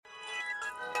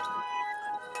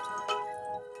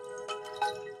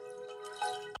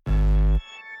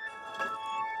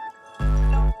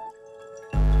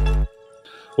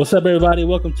What's up, everybody?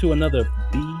 Welcome to another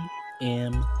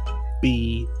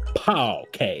BMB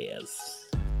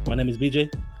podcast. My name is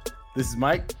BJ. This is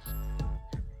Mike.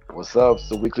 What's up? It's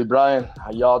the Weekly Brian.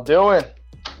 How y'all doing?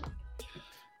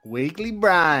 Weekly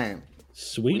Brian.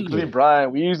 Sweet Weekly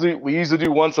Brian. We usually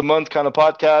do once a month kind of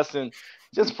podcast, and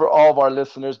just for all of our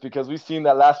listeners, because we've seen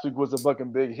that last week was a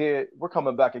fucking big hit. We're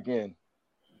coming back again.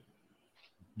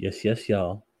 Yes,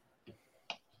 y'all.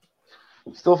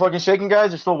 Still fucking shaking,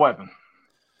 guys? Or still wiping?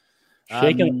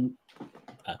 Shaking.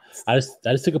 I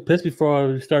just took a piss before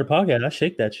we started podcast. I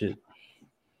shake that shit.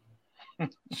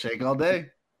 Shake all day.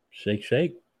 Shake.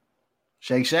 Shake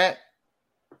Shack.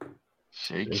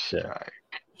 Shake Shack.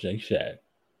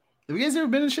 Have you guys ever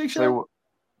been to Shake Shack?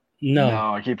 No,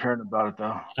 I keep hearing about it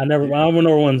though. I don't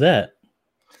know where one's at.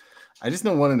 I just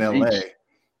know one in LA.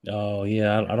 Oh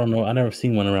yeah, I don't know. I never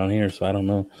seen one around here, so I don't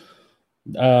know.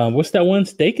 What's that one?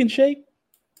 Steak and Shake?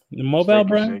 The mobile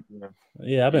brand?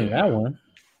 Yeah, I've been to that one.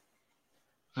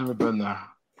 Never been there.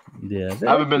 Yeah,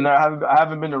 I haven't been there. I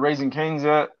haven't been to Raising Cane's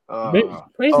yet.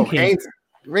 Raising Cane's.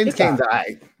 Raising Cane's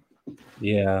alright.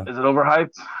 Yeah. Is it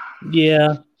overhyped?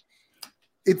 Yeah.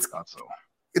 It's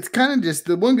kind of just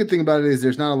the one good thing about it is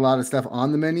there's not a lot of stuff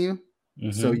on the menu,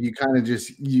 so you kind of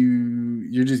just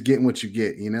you're just getting what you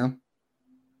get, you know.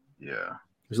 Yeah.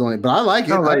 But I like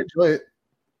it. I enjoy it.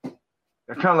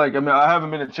 Kind of like, I haven't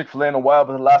been to Chick-fil-A in a while,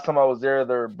 but the last time I was there,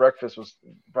 their breakfast was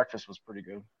pretty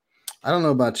good. I don't know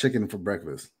about chicken for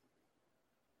breakfast.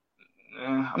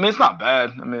 It's not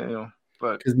bad.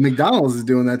 But because McDonald's is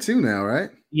doing that too now, right?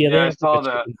 Yeah, I saw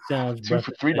that. Sounds $2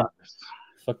 for $3.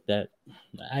 Fuck that.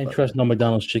 I ain't trust no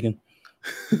McDonald's chicken.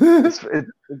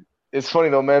 It's funny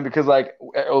though, man, because like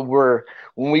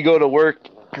when we go to work,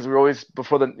 because we're always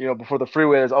before the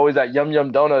freeway, there's always that Yum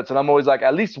Yum Donuts, and I'm always like,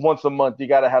 at least once a month you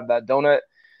gotta have that donut,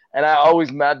 and I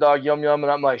always mad dog Yum Yum, and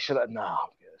I'm like, I'm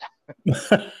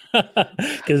good.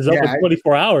 Because it's open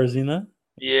 24 hours, you know.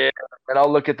 Yeah, and I'll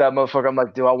look at that motherfucker. I'm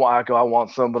like, I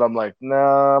want some, but I'm like,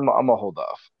 nah, I'm gonna hold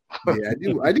off. Yeah,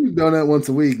 I do donut once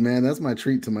a week, man. That's my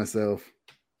treat to myself.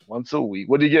 Once a week.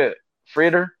 What do you get?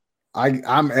 Fritter?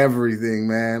 I'm everything,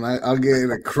 man. I'll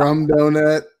get a crumb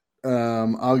donut.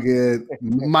 I'll get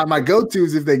my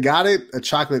go-tos if they got it, a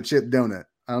chocolate chip donut.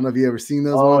 I don't know if you ever seen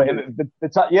those. Oh, and the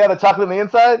chocolate on the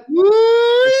inside.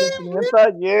 The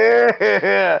inside,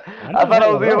 yeah. I thought I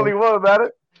was the only one about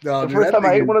it. No, the first time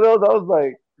I ate one of those, I was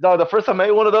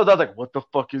like, what the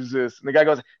fuck is this? And the guy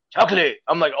goes, chocolate.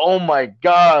 I'm like, oh my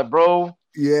god, bro.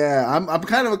 Yeah, I'm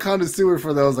kind of a connoisseur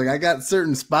for those. Like, I got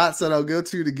certain spots that I'll go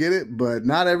to get it, but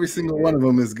not every single one of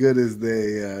them is good as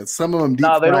they. Some of them deep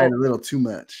fry it a little too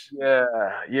much. Yeah.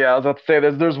 I was about to say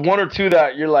there's one or two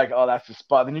that you're like, oh, that's the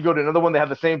spot. Then you go to another one, they have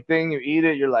the same thing. You eat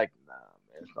it, you're like, nah,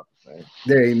 man, it's not the same.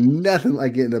 There ain't nothing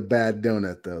like getting a bad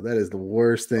donut though. That is the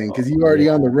worst thing because you're already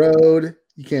on the road.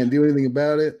 You can't do anything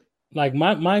about it. Like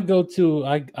my go-to,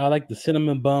 I like the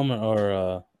cinnamon bun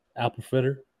or apple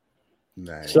fritter.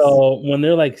 Nice. So when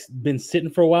they're like been sitting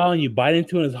for a while and you bite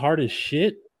into it as hard as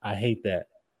shit, I hate that.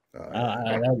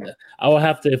 I will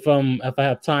have to if I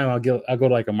have time, I'll go to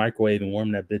like a microwave and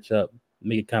warm that bitch up,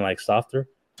 make it kind of like softer.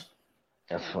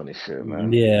 That's funny shit,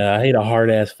 man. Yeah, I hate a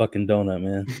hard ass fucking donut,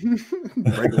 man.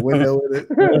 Break a window with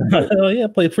it. Hell yeah,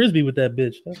 play frisbee with that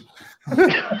bitch.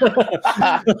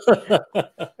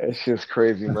 It's just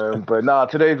crazy, man. But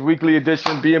today's weekly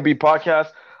edition B&B podcast.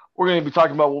 We're going to be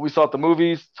talking about what we saw at the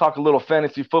movies, talk a little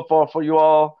fantasy football for you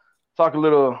all, talk a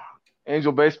little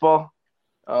Angel baseball.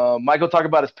 Michael talk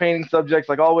about his painting subjects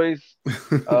like always.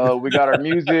 We got our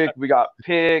music, we got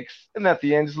picks, and at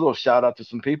the end, just a little shout out to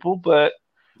some people. But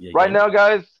right now,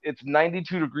 guys, it's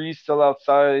 92 degrees still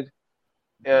outside.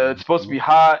 It's supposed to be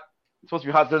hot. It's supposed to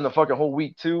be hot during the fucking whole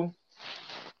week too.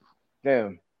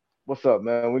 Damn, what's up,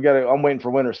 man? I'm waiting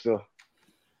for winter still.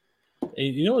 Hey,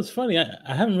 you know what's funny? I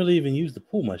haven't really even used the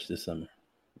pool much this summer.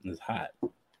 It's hot.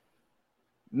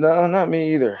 No, not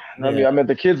me either. Not me. I mean,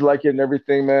 the kids like it and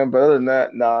everything, man. But other than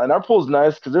that, nah. And our pool's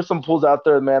nice because there's some pools out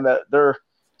there, man, that they're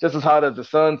just as hot as the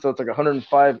sun. So it's like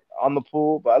 105 on the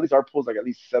pool. But at least our pool's like at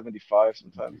least 75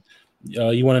 sometimes.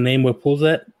 You want to name what pool's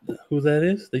that? Who that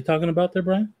is? They talking about there,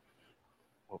 Brian?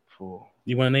 What pool?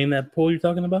 You want to name that pool you're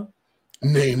talking about?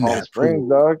 Name Palm that Springs, pool.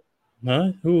 dog.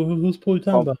 Huh? Whose pool you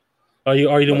talking about? Are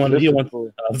you the one? You want?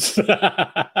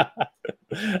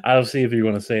 I'll see if you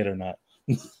want to say it or not.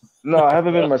 No, I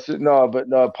haven't been in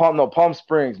my Palm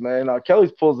Springs, man.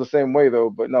 Kelly's pool's the same way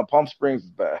though, but no, Palm Springs is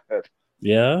bad.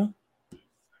 Yeah.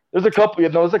 There's a couple,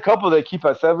 that keep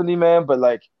at 70, man, but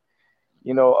like,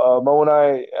 Mo and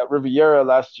I at Riviera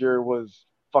last year was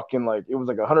fucking like it was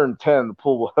like 110. The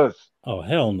pool was. Oh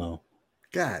hell no.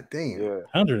 God damn. Yeah.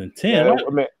 110. Yeah,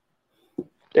 I mean,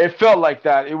 It felt like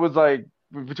that. It was like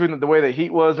between the way the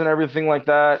heat was and everything like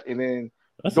that, and then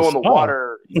That's go in the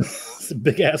water. It's a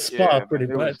big ass spa, pretty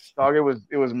much.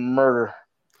 It was murder.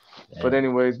 Yeah. But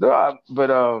anyways, I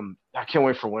can't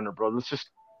wait for winter, bro. Let's just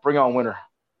bring on winter.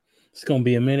 It's gonna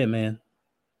be a minute, man.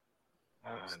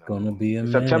 It's gonna be a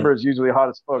minute. September is usually hot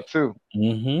as fuck too.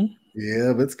 Mm-hmm.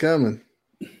 Yeah, but it's coming.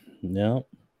 No,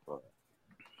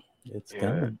 it's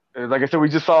coming. Like I said, we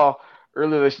just saw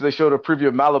earlier. They showed a preview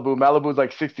of Malibu. Malibu's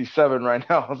like 67 right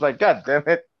now. I was like, God damn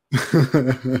it.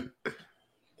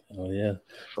 Oh yeah,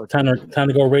 time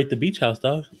to go rate the beach house,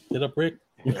 dog. Get up, Rick.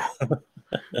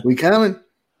 We coming.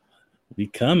 We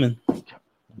coming.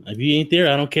 If you ain't there,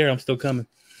 I don't care. I'm still coming.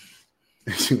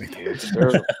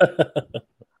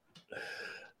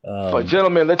 But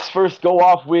gentlemen, let's first go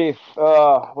off with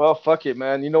fuck it,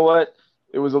 man. You know what?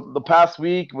 It was the past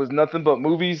week was nothing but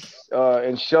movies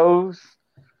and shows.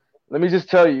 Let me just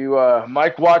tell you,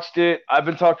 Mike watched it. I've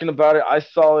been talking about it. I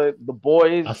saw it. The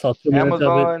Boys. I saw 2 minutes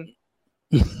Amazon.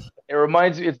 Of it. It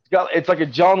reminds you. It's like a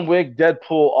John Wick, Deadpool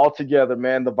all together,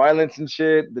 man. The violence and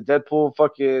shit. The Deadpool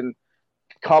fucking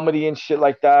comedy and shit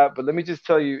like that. But let me just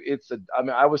tell you,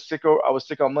 I was sick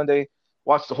on Monday.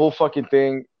 Watched the whole fucking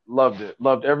thing. Loved it.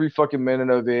 Loved every fucking minute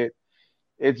of it.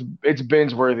 It's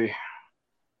binge worthy.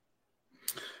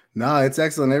 No, it's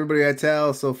excellent. Everybody I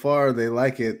tell so far, they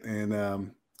like it.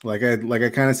 And like I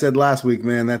kind of said last week,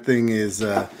 man, that thing is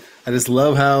I just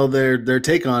love how their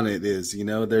take on it is. You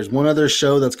know, there's one other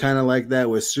show that's kind of like that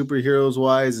with superheroes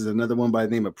wise, is another one by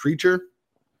the name of Preacher,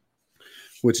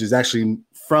 which is actually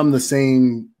from the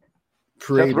same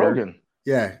creator. Seth Rogen.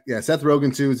 Yeah. Seth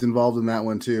Rogen too is involved in that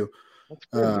one too.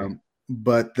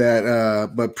 But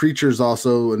Preacher's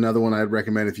also another one I'd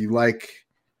recommend if you like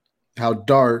how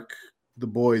dark The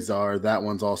Boys are. That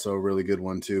one's also a really good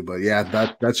one too. But yeah,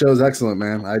 that show's excellent,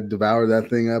 man. I devoured that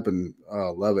thing up and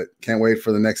love it. Can't wait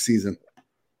for the next season.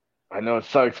 I know it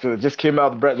sucks because it just came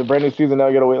out the brand new season. Now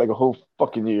I gotta wait like a whole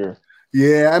fucking year.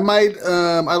 Yeah, I might.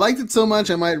 I liked it so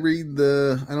much I might read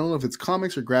I don't know if it's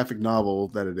comics or graphic novel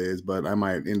that it is, but I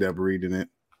might end up reading it.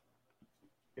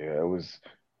 Yeah, it was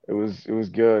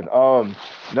good.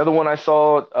 Another one I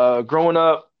saw growing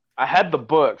up. I had the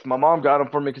books. My mom got them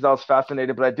for me because I was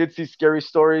fascinated, but I did see Scary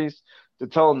Stories to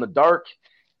Tell in the Dark.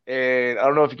 And I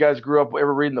don't know if you guys grew up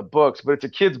ever reading the books, but it's a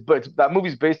kid's book. That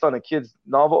movie's based on a kid's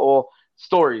novel or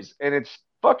stories, and it's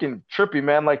fucking trippy,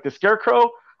 man. Like the Scarecrow,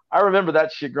 I remember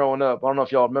that shit growing up. I don't know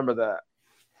if y'all remember that,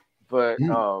 but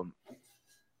no,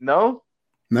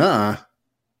 nah.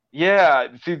 Yeah,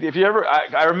 see, if you ever,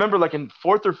 I remember like in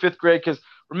 4th or 5th grade, because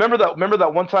remember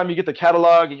that one time you get the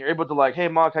catalog and you're able to like, hey,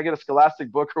 Mom, can I get a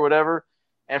Scholastic book or whatever?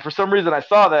 And for some reason I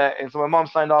saw that, and so my mom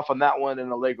signed off on that one in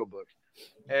a Lego book.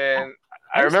 And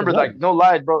I remember like, no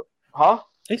lie, bro. Huh?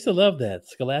 I used to love that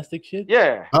Scholastic shit.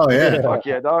 Yeah. Oh yeah. Fuck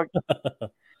yeah, dog.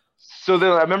 So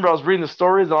then I remember I was reading the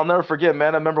stories, and I'll never forget,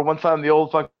 man. I remember one time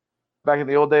back in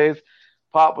the old days,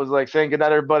 Pop was like saying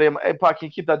goodnight, everybody. I'm like, hey, Pop, can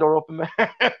you keep that door open, man?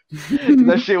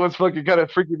 That shit was fucking kind of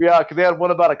freaking me out because they had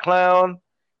one about a clown,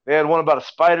 they had one about a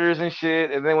spiders and shit.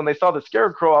 And then when they saw the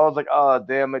Scarecrow, I was like, oh,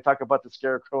 damn, they talk about the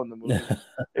Scarecrow in the movie.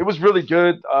 It was really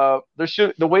good.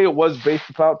 The way it was based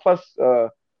upon, plus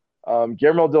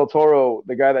Guillermo del Toro,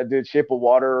 the guy that did Shape of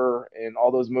Water and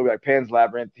all those movies like Pan's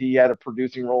Labyrinth, he had a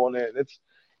producing role in it.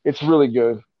 It's really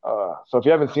good. So if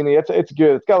you haven't seen it, it's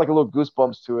good. It's got like a little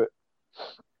goosebumps to it.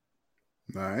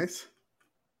 Nice.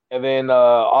 And then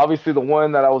obviously the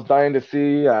one that I was dying to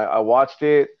see, I watched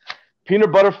it.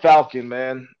 Peanut Butter Falcon,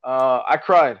 man. I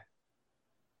cried.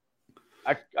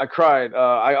 I cried.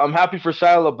 I'm happy for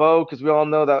Shia LaBeouf because we all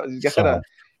know that he's got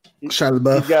Shia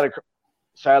LaBeouf.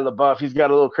 Shia LaBeouf. He's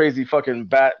got a little crazy fucking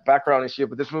background and shit,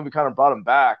 but this movie kind of brought him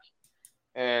back.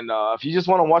 And if you just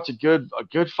want to watch a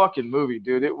good fucking movie,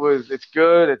 dude, it's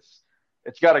good.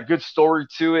 It's got a good story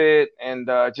to it, and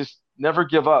just never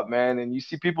give up, man. And you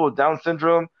see people with Down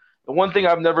syndrome. The one thing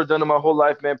I've never done in my whole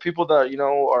life, man, people that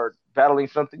are battling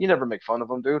something, you never make fun of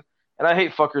them, dude. And I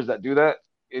hate fuckers that do that.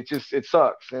 It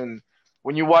sucks. And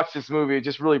when you watch this movie, it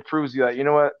just really proves you that, you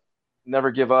know what,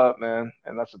 never give up, man.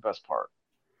 And that's the best part.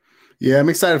 Yeah, I'm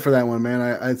excited for that one, man.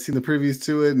 I'd seen the previews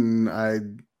to it, and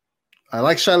I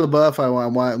like Shia LaBeouf. I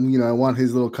want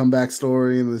his little comeback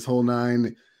story and this whole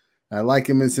nine. I like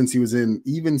him since he was in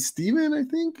Even Steven, I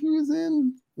think he was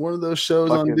in one of those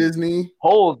shows on Disney.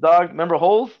 Holes, dog. Remember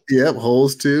Holes? Yep,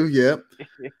 Holes too. Yep.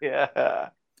 Yeah.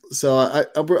 So I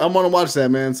want to watch that,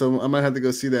 man. So I might have to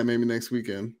go see that maybe next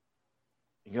weekend.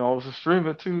 You can also stream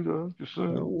it too, though. Just I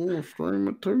will stream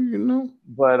it too,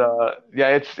 But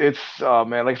yeah, it's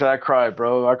man, like I said, I cried,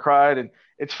 bro. I cried, and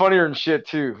it's funnier and shit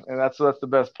too, and that's the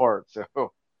best part. So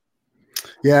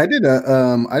Yeah, I did a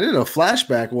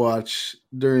flashback watch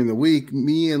during the week.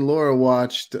 Me and Laura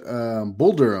watched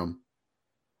Bull Durham.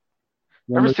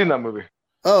 Never seen that movie.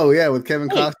 Oh yeah, with Kevin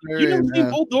Costner. You never seen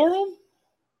Bull Durham?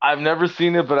 I've never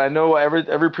seen it, but I know every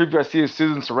preview I see of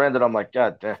Susan Sarandon, I'm like,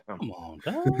 God damn. Come on,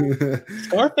 dog.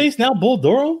 Scarface now Bull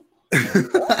Durham?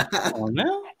 Come on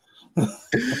now.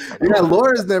 Yeah,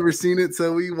 Laura's never seen it,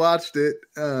 so we watched it.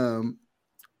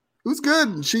 It was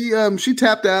good. She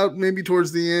tapped out maybe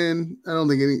towards the end. I don't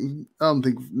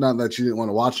think not that she didn't want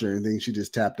to watch it or anything. She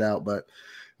just tapped out, but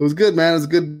it was good, man. It was a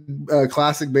good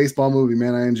classic baseball movie,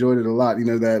 man. I enjoyed it a lot. You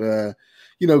know that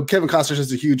Kevin Costner's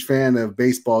just a huge fan of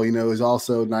baseball. You know, it's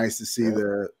also nice to see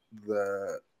the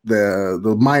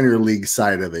minor league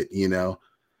side of it. You know,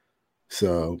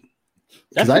 so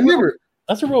that's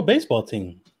a real baseball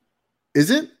team. Is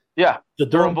it? Yeah, the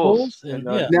Durham Bulls in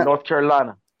North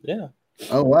Carolina. Yeah.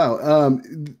 Oh wow.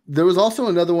 There was also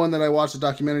another one that I watched a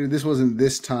documentary. This wasn't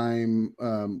this time.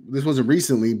 This wasn't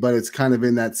recently, but it's kind of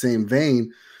in that same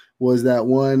vein. Was that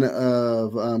one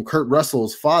of Kurt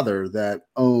Russell's father that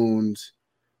owned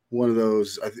one of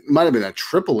those? I think it might have been a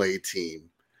AAA team,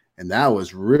 and that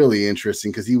was really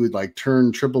interesting because he would like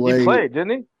turn AAA. He played,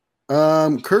 didn't he?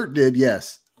 Kurt did,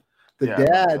 yes. The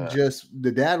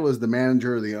dad was the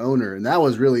manager or the owner, and that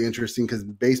was really interesting because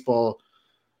baseball.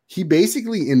 He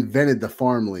basically invented the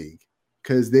farm league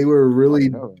because they were really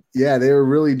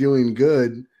doing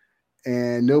good,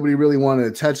 and nobody really wanted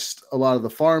to touch a lot of the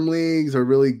farm leagues or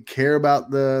really care about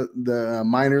the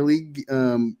minor league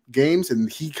games.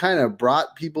 And he kind of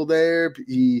brought people there.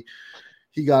 He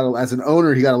got, as an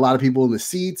owner, he got a lot of people in the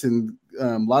seats, and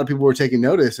a lot of people were taking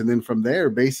notice. And then from there,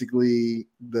 basically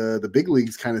the big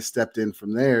leagues kind of stepped in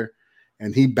from there.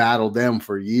 And he battled them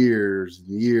for years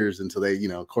and years until they,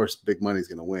 of course, big money's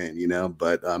going to win,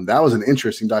 But that was an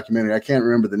interesting documentary. I can't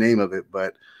remember the name of it,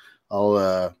 but I'll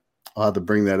have to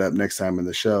bring that up next time in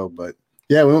the show. But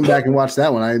yeah, we went back and watched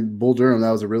that one. Bull Durham. That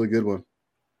was a really good one.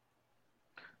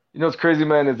 What's crazy,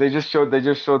 man, is they just showed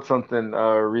something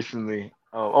recently.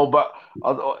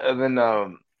 And then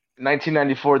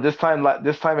 1994. This time in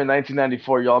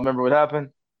 1994, y'all remember what happened?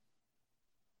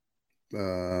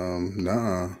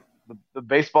 Nah. The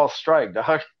baseball strike,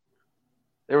 dog.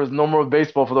 There was no more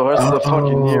baseball for the rest of the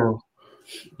fucking year.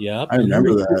 Yeah, I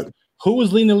remember that. Who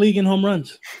was leading the league in home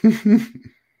runs?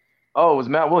 Oh, it was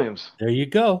Matt Williams. There you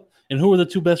go. And who were the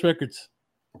two best records?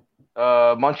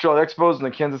 Montreal Expos and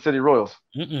the Kansas City Royals.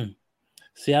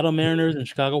 Seattle Mariners and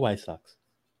Chicago White Sox.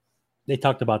 They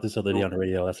talked about this other day on the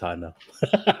radio. That's how I know.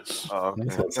 That's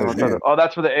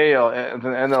for the AL, and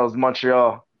then NL was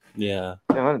Montreal. Yeah.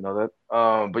 Damn, I didn't know that.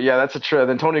 But yeah, that's a trip.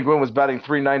 Then Tony Gwynn was batting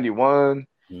 391.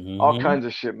 All kinds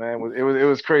of shit, man. It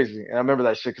was crazy. And I remember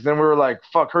that shit because then we were like,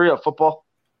 "Fuck, hurry up, football."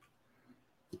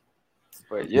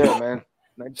 But yeah, man,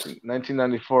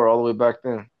 1994, all the way back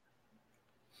then.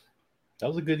 That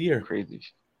was a good year. Crazy.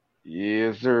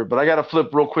 Yes, sir. But I gotta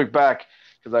flip real quick back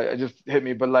because I just hit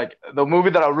me. But like the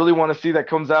movie that I really want to see that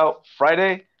comes out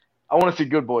Friday, I want to see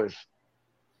Good Boys.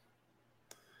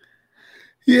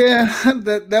 Yeah,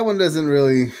 that one doesn't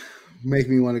really make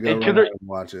me want to go and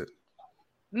watch it.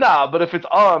 Nah, but if it's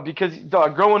on, because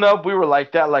dog, growing up, we were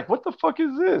like that. Like, what the fuck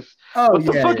is this? What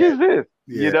the fuck is this?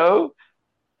 Yeah.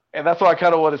 And that's why I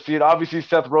kind of want to see it. Obviously,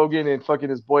 Seth Rogen and fucking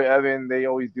his boy Evan, they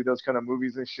always do those kind of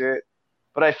movies and shit.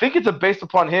 But I think it's based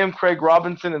upon him, Craig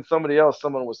Robinson, and somebody else.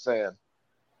 Someone was saying.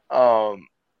 But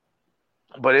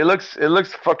it looks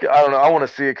fucking. I don't know. I want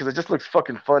to see it because it just looks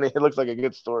fucking funny. It looks like a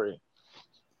good story.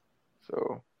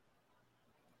 So,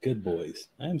 Good Boys.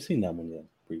 I haven't seen that one yet.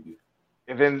 Preview.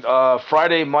 And then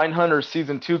Friday, Mindhunter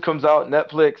season 2 comes out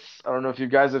Netflix. I don't know if you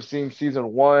guys have seen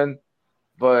season 1,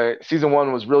 but season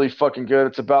 1 was really fucking good.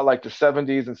 It's about like the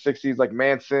 70s and 60s, like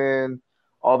Manson,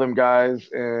 all them guys.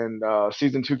 And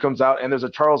season 2 comes out, and there's a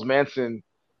Charles Manson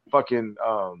fucking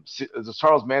there's a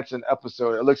Charles Manson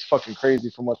episode. It looks fucking crazy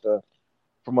from what the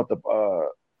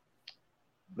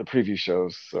preview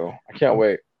shows. So I can't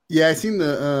wait. Yeah, I seen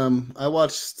I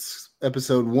watched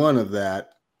episode 1 of that.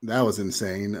 That was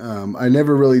insane.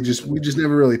 We just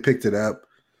never really picked it up.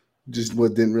 Just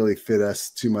what didn't really fit us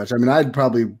too much. I mean, I'd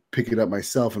probably pick it up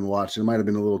myself and watch it. It might have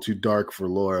been a little too dark for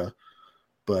Laura,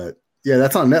 but yeah,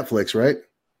 that's on Netflix, right?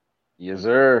 Yes,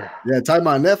 sir. Yeah, talking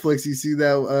about Netflix, you see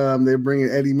that they're bringing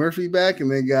Eddie Murphy back,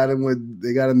 and they got him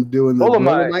doing the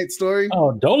Dolomite story.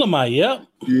 Oh, Dolomite, yep.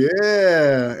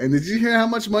 Yeah, and did you hear how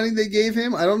much money they gave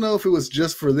him? I don't know if it was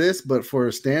just for this, but for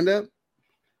a stand-up,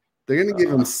 they're going to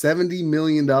give him $70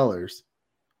 million.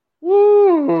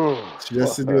 Woo!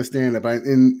 Just to do a stand-up. I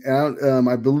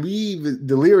believe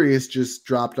Delirious just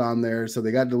dropped on there, so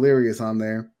they got Delirious on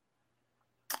there.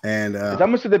 And how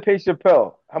much did they pay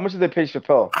Chappelle? How much did they pay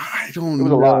Chappelle? I don't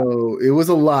know. It was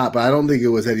a lot, but I don't think it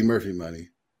was Eddie Murphy money.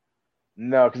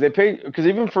 No, because they paid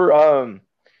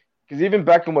even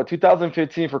back in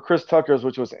 2015 for Chris Tucker's,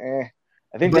 which was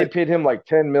I think they paid him like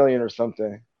 $10 million or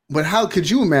something. But how could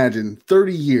you imagine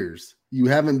 30 years you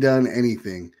haven't done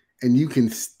anything and you can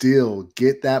still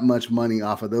get that much money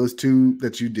off of those two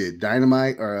that you did,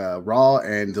 Dynamite or Raw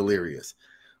and Delirious?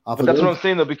 But that's what I'm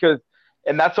saying though,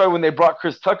 and that's why when they brought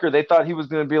Chris Tucker, they thought he was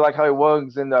going to be like how he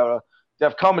was in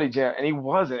Def Comedy Jam, and he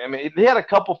wasn't. I mean, they had a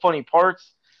couple funny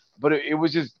parts, but it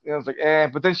was just, it was like,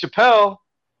 But then Chappelle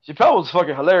was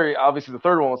fucking hilarious. Obviously, the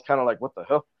third one was kind of like, what the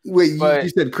hell? Wait, you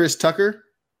said Chris Tucker?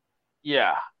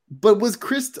 Yeah. But was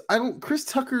Chris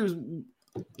Tucker's,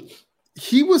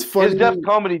 he was funny. His Def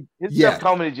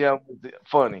Comedy Jam was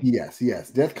funny. Yes.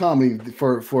 Def Comedy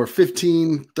for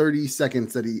 15, 30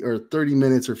 seconds or 30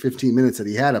 minutes or 15 minutes that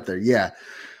he had up there. Yeah.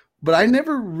 But I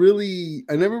never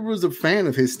was a fan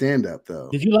of his stand-up though.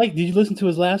 Did you listen to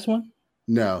his last one?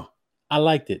 No. I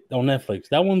liked it on Netflix.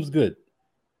 That one was good.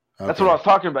 Okay. That's what I was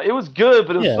talking about. It was good,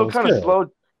 but it was still kind of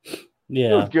slow.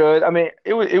 Yeah, it was good. I mean,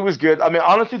 it was good. I mean,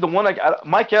 honestly, the one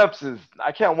Mike Epps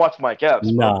I can't watch Mike Epps.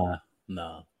 Nah.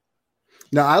 No,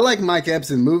 I like Mike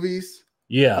Epps in movies.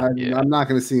 Yeah, I'm not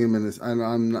going to see him in this.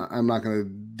 I'm not going to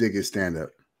dig his stand up.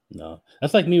 No,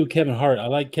 that's like me with Kevin Hart. I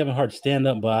like Kevin Hart's stand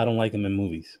up, but I don't like him in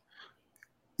movies.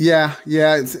 Yeah.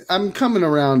 I'm coming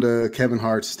around to Kevin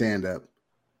Hart's stand up.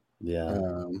 Yeah.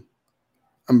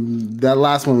 That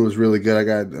last one was really good. I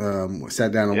got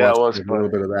sat down and watched a little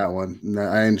bit of that one.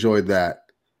 I enjoyed that.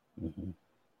 Mm-hmm.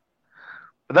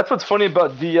 But that's what's funny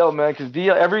about DL, man, because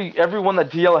DL every one that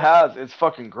DL has is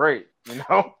fucking great. You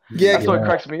know? Yeah, that's what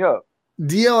cracks me up.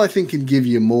 DL, I think, can give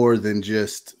you more than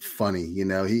just funny. You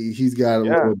know, he's got a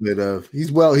little bit of he's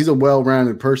a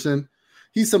well-rounded person.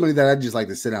 He's somebody that I'd just like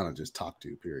to sit down and just talk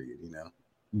to. Period. You know.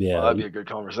 Yeah, that'd be a good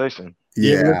conversation.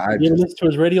 Yeah, you listen to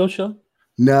his radio show?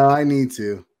 No, I need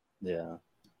to. Yeah,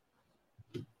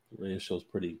 the radio show's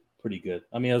pretty good.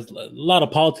 I mean, there's a lot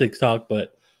of politics talk,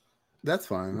 but that's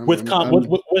fine. With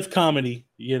comedy,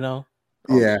 you know.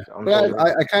 Yeah, but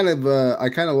I kind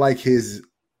of like his.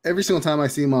 Every single time I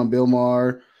see him on Bill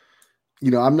Maher, you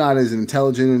know, I'm not as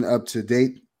intelligent and up to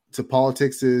date to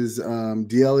politics as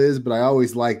DL is, but I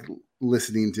always like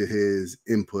listening to his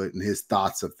input and his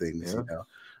thoughts of things. You know,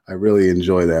 I really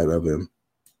enjoy that of him.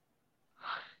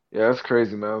 Yeah, that's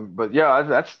crazy, man. But yeah,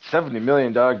 that's $70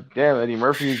 million, dog. Damn, Eddie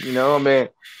Murphy. You know, I mean,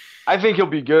 I think he'll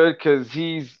be good because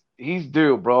he's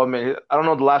due, bro. I mean, I don't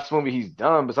know the last movie he's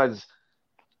done besides.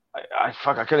 I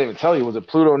couldn't even tell you. Was it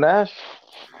Pluto Nash?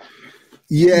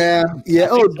 Yeah.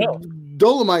 Oh,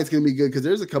 Dolomite's gonna be good because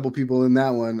there's a couple people in that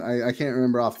one. I can't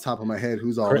remember off the top of my head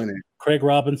who's all in it. Craig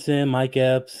Robinson, Mike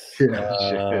Epps.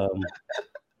 Yeah.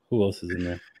 Who else is in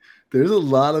there? There's a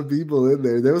lot of people in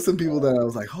there. There were some people that I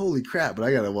was like, holy crap, but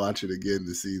I got to watch it again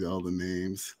to see all the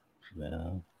names.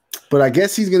 Yeah. But I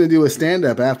guess he's going to do a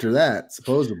stand-up after that,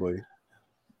 supposedly.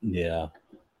 Yeah.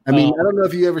 I mean, I don't know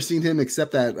if you ever seen him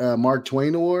accept that Mark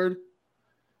Twain Award,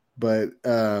 but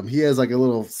he has like a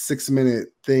little 6-minute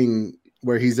thing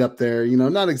where he's up there, you know,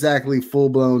 not exactly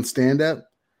full-blown stand-up,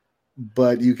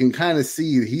 but you can kind of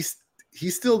see he's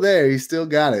still there. He's still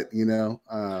got it, you know.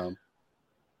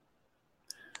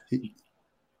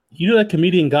 You know that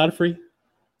comedian Godfrey?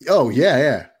 Oh,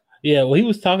 yeah. Yeah, well, he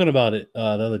was talking about it the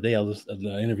other day. I was in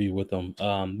an interview with him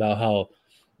about how,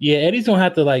 Eddie's gonna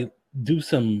have to like do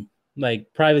some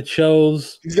like private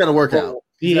shows. He's got to work out.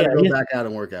 He's got to go back out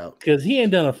and work out because he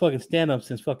ain't done a fucking stand up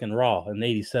since fucking Raw in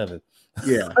 '87.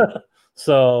 Yeah.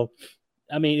 So,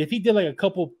 I mean, if he did like a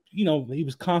couple, you know, he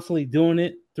was constantly doing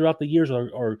it throughout the years,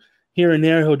 or here and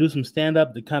there, he'll do some stand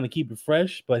up to kind of keep it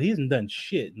fresh. But he hasn't done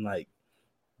shit in like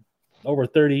over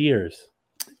 30 years.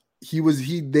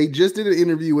 They just did an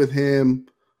interview with him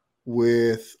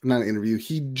not an interview.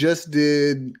 He just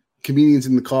did comedians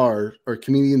in the car or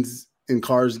comedians in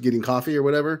cars getting coffee or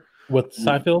whatever. With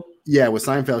Seinfeld? Yeah, with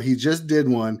Seinfeld. He just did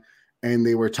one and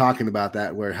they were talking about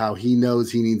that where how he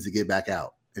knows he needs to get back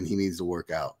out and he needs to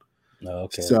work out. Oh,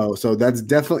 okay. So that's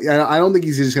definitely, I don't think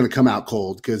he's just going to come out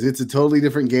cold because it's a totally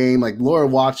different game. Like Laura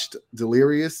watched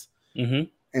Delirious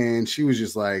and she was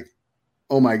just like,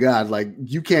 oh my God, like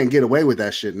you can't get away with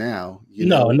that shit now.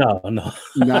 No. Not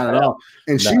at all.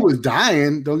 And she was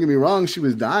dying. Don't get me wrong. She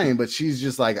was dying, but she's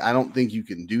just like, I don't think you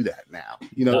can do that now.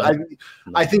 You know,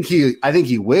 I think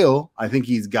he will. I think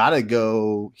he's got to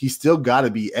go. He's still got to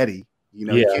be Eddie. You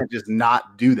know, he can't just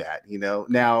not do that. You know,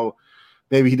 now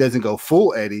maybe he doesn't go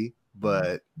full Eddie,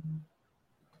 but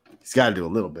he's got to do a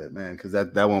little bit, man, because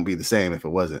that won't be the same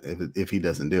if he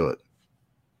doesn't do it.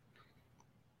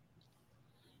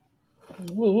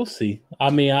 we'll see. I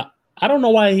mean, I don't know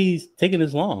why he's taking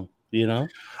this long. You know,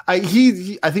 I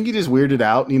think he just weirded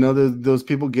out. You know, those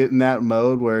people get in that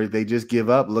mode where they just give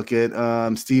up. Look at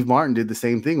Steve Martin did the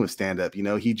same thing with stand up. You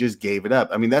know, he just gave it up.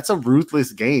 I mean, that's a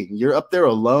ruthless game. You're up there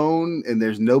alone, and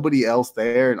there's nobody else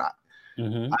there. And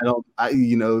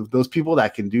you know, those people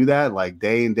that can do that like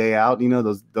day in day out. You know,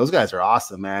 those guys are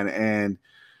awesome, man. And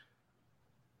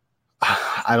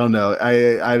I don't know.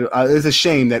 I it's a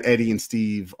shame that Eddie and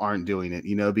Steve aren't doing it.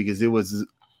 You know, because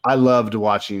I loved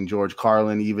watching George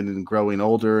Carlin, even in growing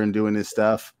older and doing his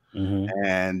stuff.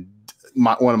 And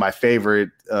one of my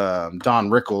favorite, Don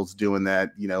Rickles, doing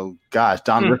that. You know, gosh,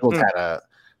 Don Rickles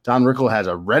has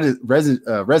a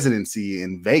residency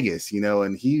in Vegas. You know,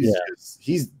 and he's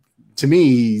to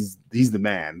me he's the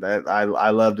man. That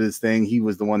I loved his thing. He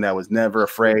was the one that was never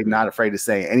afraid, not afraid to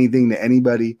say anything to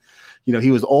anybody. You know, he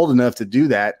was old enough to do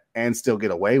that and still get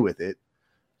away with it.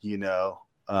 You know,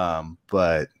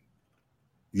 but.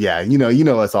 Yeah, you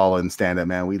know us all in stand-up,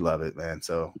 man. We love it, man.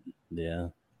 So yeah,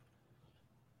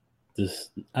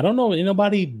 just I don't know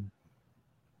anybody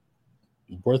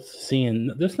worth seeing.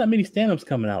 There's not many stand-ups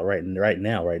coming out right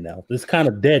now. It's kind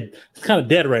of dead. It's kind of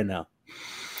dead right now.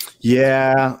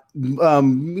 Yeah,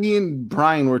 me and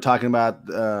Brian were talking about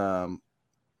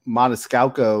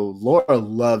Maniscalco. Laura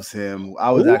loves him.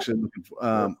 I was actually looking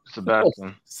for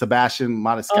Sebastian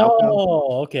Maniscalco.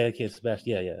 Oh, okay,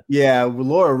 Sebastian. Yeah.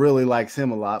 Laura really likes him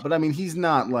a lot, but I mean, he's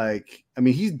not like. I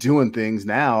mean, he's doing things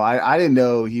now. I didn't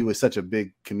know he was such a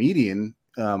big comedian.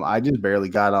 I just barely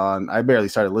got on. I barely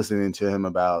started listening to him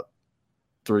about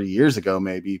 3 years ago,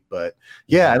 maybe. But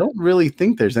yeah, I don't really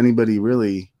think there's anybody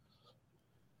really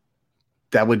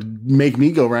that would make me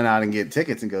go run out and get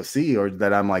tickets and go see, or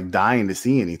that I'm like dying to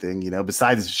see anything, you know,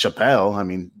 besides Chappelle. I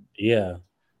mean, yeah,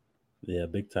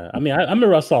 big time. I mean, I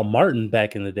remember I saw Martin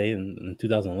back in the day in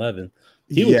 2011.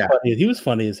 He was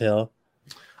funny as hell.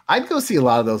 I'd go see a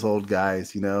lot of those old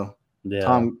guys, you know. Yeah.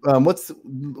 Tom, what's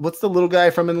the little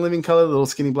guy from In Living Color, the little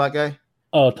skinny black guy?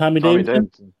 Oh, Tommy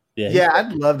Davidson. Yeah,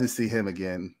 I'd love to see him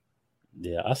again.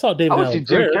 Yeah, I saw David. I would see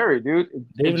Jim Carrey, dude.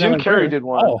 Jim Carrey did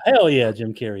one. Oh hell yeah,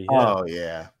 Jim Carrey. Yeah. Oh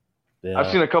yeah. I've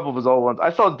seen a couple of his old ones.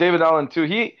 I saw David Allen too.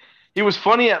 He was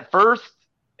funny at first,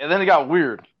 and then it got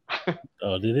weird.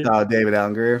 Oh, did it? Oh, David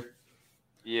Allen Greer.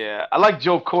 Yeah, I like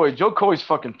Joe Coy. Joe Coy's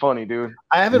fucking funny, dude.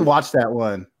 I haven't watched that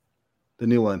one, the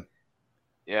new one.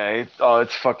 Yeah,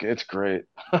 it's great.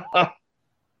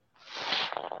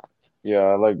 Yeah,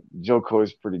 I like Joe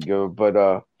Coy's pretty good,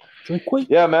 but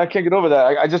yeah, man, I can't get over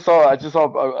that. I just saw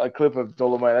a clip of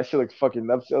Dolomite. That shit looks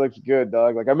good,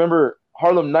 dog. Like I remember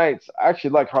Harlem Nights. I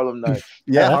actually like Harlem Nights.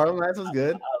 Yeah, Harlem Nights was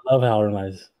good. I love Harlem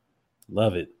Nights.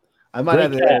 Love it. I might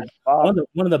have to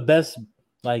one of the best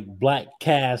like black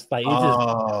cast. Like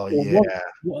it's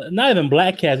not even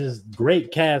black cast. It's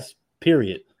great cast.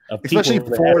 Period. Especially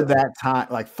for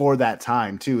that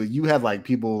time too. You have like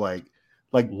people like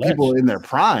people in their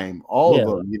prime, all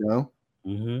of them, you know.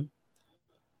 Mm-hmm.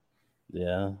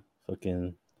 Yeah,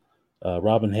 fucking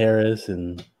Robin Harris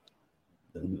and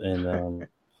Eddie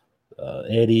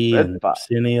Red and Fox.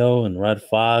 Arsenio and Red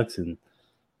Fox, and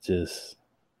just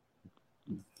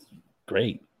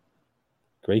great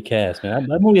cast, man.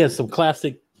 That movie has some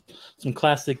classic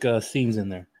scenes in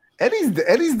there.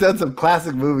 Eddie's done some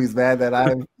classic movies, man, that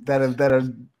are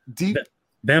deep.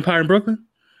 Vampire in Brooklyn.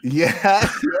 Yeah.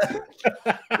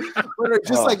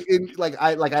 Just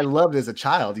I loved it as a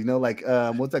child, you know, like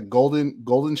what's that,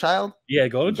 Golden Child? Yeah,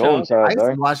 Golden Child. I used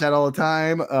to watch that all the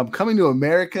time. Coming to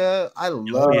America, I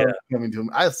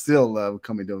still love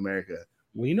Coming to America.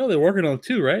 Well, you know they're working on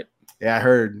 2, right? Yeah, I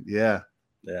heard. Yeah.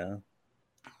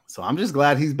 So I'm just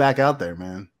glad he's back out there,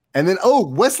 man. And then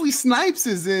Wesley Snipes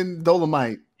is in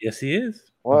Dolomite. Yes, he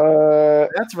is. What?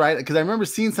 That's right, because I remember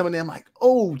seeing somebody. I'm like,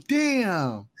 oh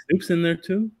damn. Snoop's in there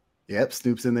too. Yep,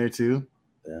 Snoop's in there too.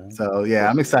 Yeah. So yeah,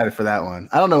 I'm excited for that one.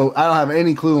 I don't know. I don't have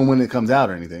any clue on when it comes out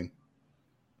or anything.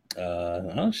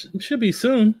 It should be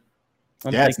soon.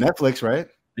 It's Netflix, right?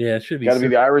 Yeah, it should be. Got to be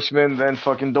The Irishman, then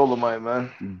fucking Dolomite,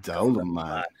 man.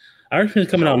 Dolomite. Irishman's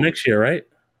coming out next year, right?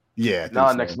 Yeah.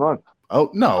 Next month.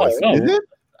 Oh no, is it?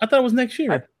 I thought it was next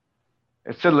year.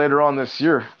 It said later on this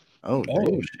year. Oh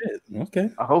shit.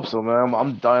 Okay. I hope so, man.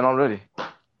 I'm dying already.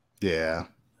 Yeah.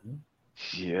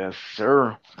 Yes,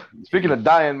 sir. Speaking of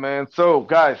dying, man. So,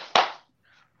 guys,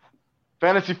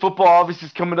 fantasy football obviously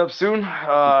is coming up soon.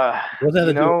 What's that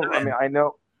to do with dying? I mean, I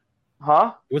know.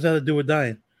 Huh? What's that to do with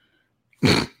dying?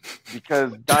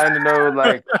 Because dying to know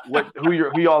like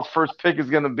who y'all's first pick is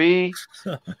gonna be.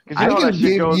 I'm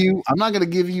not gonna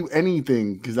give you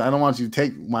anything because I don't want you to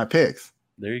take my picks.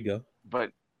 There you go.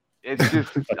 But it's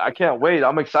just I can't wait.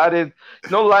 I'm excited.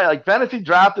 No lie, like fantasy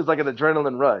draft is like an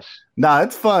adrenaline rush. Nah,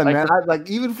 it's fun, Like man. Like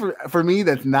even for me,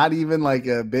 that's not even like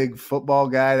a big football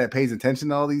guy that pays attention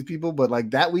to all these people. But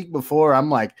like that week before, I'm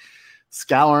like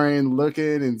scouring,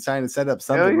 looking, and trying to set up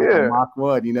something like a mock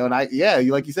would, you know. And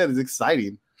like you said, it's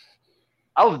exciting.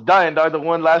 I was dying, dog. The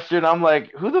one last year, and I'm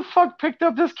like, who the fuck picked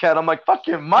up this cat? I'm like,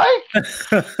 fucking Mike.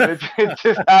 it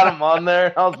just had him on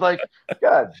there. I was like,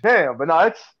 God damn. But no,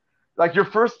 it's like your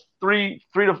first three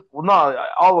to no,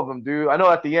 all of them, dude. I know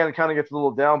at the end it kind of gets a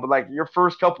little down, but like your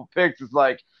first couple picks is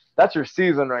like that's your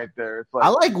season right there. It's like I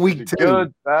like week 2.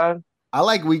 Good, bad. I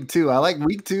like week 2. I like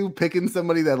week 2 picking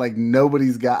somebody that like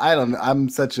nobody's got. I'm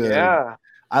such a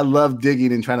I love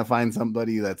digging and trying to find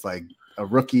somebody that's like a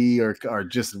rookie or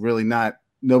just really not.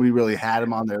 Nobody really had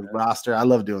him on their roster. I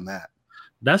love doing that.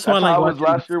 That's why I was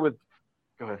last year with.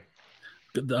 Go ahead.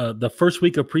 The first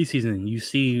week of preseason, you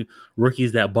see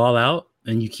rookies that ball out,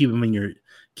 and you keep them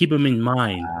in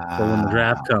mind for when the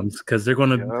draft comes, because they're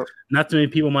going to not too many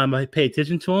people might pay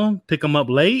attention to them, pick them up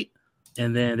late,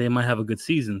 and then they might have a good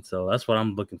season. So that's what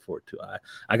I'm looking forward to.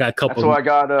 I got a couple. So I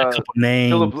got a couple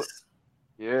names.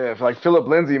 Like Philip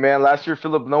Lindsay, man. Last year,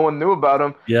 no one knew about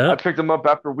him. Yeah, I picked him up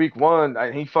after week 1.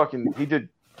 He did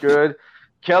good.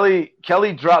 Kelly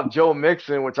dropped Joe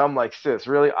Mixon, which I'm like, sis,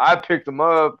 really? I picked him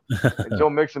up, and Joe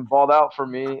Mixon balled out for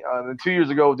me. And then 2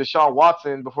 years ago, Deshaun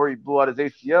Watson, before he blew out his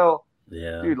ACL,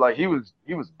 dude, like he was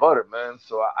butter, man.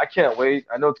 So I can't wait.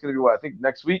 I know it's gonna be I think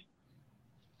next week.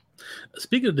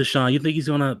 Speaking of Deshaun, you think he's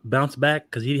gonna bounce back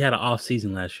because he had an off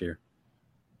season last year?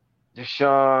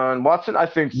 Deshaun Watson, I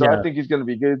think so. Yeah. I think he's going to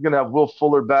be good. He's going to have Will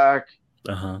Fuller back.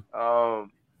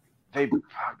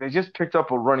 They just picked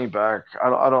up a running back.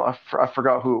 I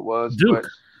forgot who it was. Duke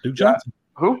Johnson.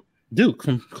 Who? Duke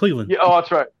from Cleveland. Yeah. Oh,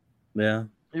 that's right. Yeah.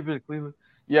 He's been in Cleveland.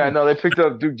 Yeah. No, they picked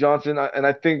up Duke Johnson, and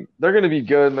I think they're going to be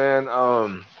good, man.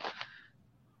 I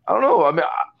don't know. I mean,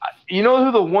 you know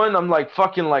who the one I'm like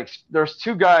fucking like? There's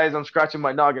 2 guys I'm scratching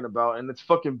my noggin about, and it's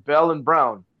fucking Bell and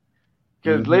Brown.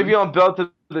 Because Le'Veon Bell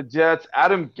to the Jets, I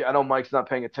know Mike's not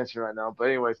paying attention right now, but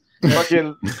anyways,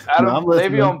 fucking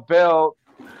Le'Veon Bell.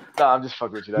 Nah, I'm just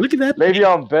fucking with you. Look at that.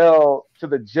 Le'Veon Bell to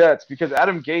the Jets, because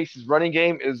Adam Gase's running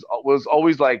game was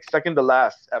always like second to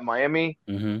last at Miami,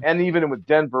 and even with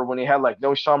Denver when he had like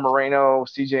no Sean Moreno,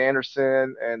 C.J.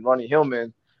 Anderson, and Ronnie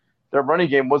Hillman. Their running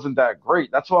game wasn't that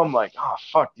great. That's why I'm like, oh,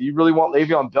 fuck. Do you really want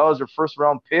Le'Veon Bell as your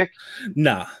first-round pick?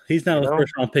 Nah, he's not a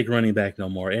first-round pick running back no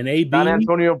more. And AB. Not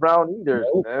Antonio Brown either,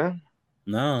 man.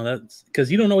 No, that's because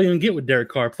you don't know what you're going to get with Derek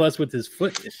Carr, plus with his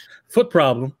foot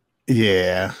problem.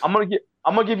 Yeah. I'm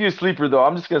gonna give you a sleeper, though.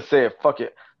 I'm just going to say it. Fuck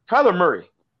it. Kyler Murray.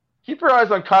 Keep your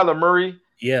eyes on Kyler Murray.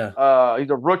 Yeah. He's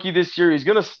a rookie this year. He's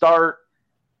going to start.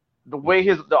 The way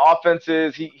the offense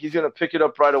is, he's going to pick it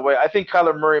up right away. I think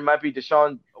Kyler Murray might be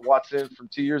Deshaun Watson from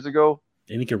 2 years ago.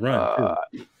 And he can run,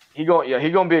 too. He's going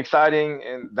to be exciting.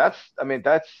 And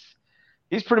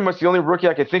he's pretty much the only rookie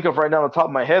I can think of right now on the top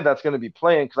of my head that's going to be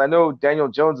playing, because I know Daniel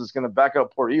Jones is going to back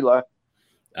up poor Eli.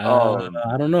 I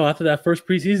don't know. After that first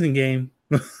preseason game.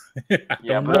 But they're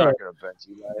not going to bench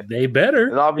Eli. They better.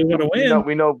 And obviously,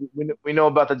 we know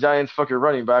about the Giants fucking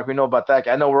running back. We know about that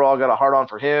guy. I know we're all got a hard on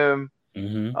for him.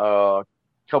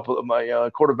 Couple of my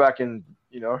quarterback in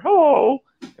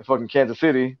fucking Kansas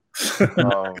City.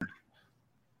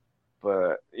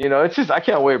 But it's just I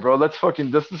can't wait, bro. Let's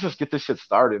just get this shit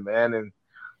started, man. And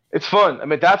it's fun. I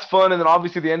mean, that's fun. And then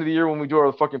obviously the end of the year when we do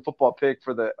our fucking football pick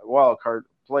for the wild card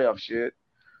playoff shit.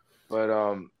 But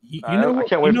I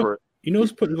can't wait for it. You know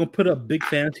who's going to put up big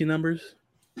fantasy numbers?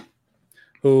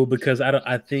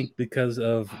 I think because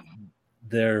of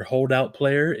their holdout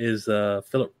player is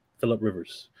Philip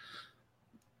Rivers.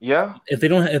 Yeah. If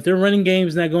their running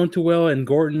game's not going too well and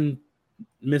Gordon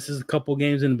misses a couple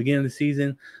games in the beginning of the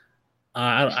season,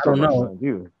 I don't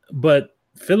know. But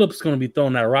Philip's going to be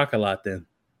throwing that rock a lot then.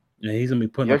 Yeah, he's going to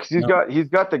be putting. Yeah, because he's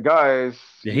got the guys.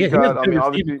 Yeah,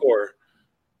 obviously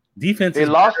defense. They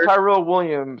lost Tyrell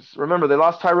Williams. Remember, they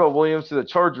lost Tyrell Williams to the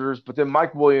Chargers, but then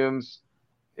Mike Williams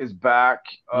is back.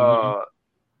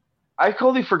 I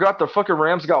totally forgot the fucking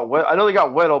Rams got wet. I know they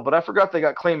got Weddle, but I forgot they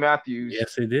got Clay Matthews.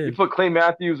 Yes, they did. You put Clay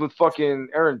Matthews with fucking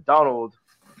Aaron Donald.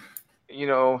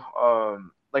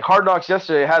 Like Hard Knocks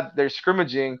yesterday had their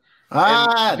scrimmaging.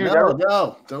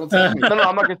 Don't tell me. No,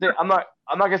 I'm not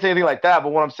gonna say anything like that.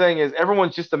 But what I'm saying is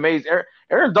everyone's just amazed.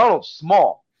 Aaron Donald's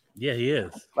small. Yeah, he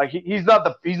is. Like he's not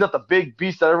the big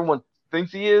beast that everyone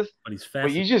thinks he is. But he's fast.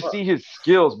 But you just see his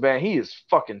skills, man. He is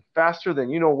fucking faster than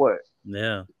you know what.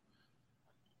 Yeah.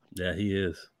 Yeah, he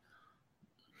is.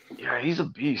 Yeah, he's a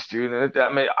beast, dude.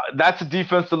 I mean, that's a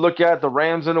defense to look at. The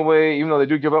Rams, in a way, even though they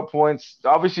do give up points.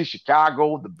 Obviously,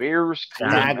 Chicago, the Bears,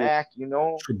 Mac,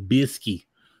 Trubisky.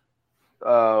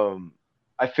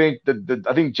 I think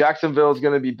I think Jacksonville is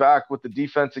going to be back with the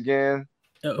defense again.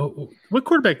 What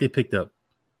quarterback they picked up?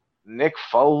 Nick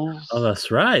Foles. Oh,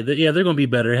 that's right. Yeah, they're going to be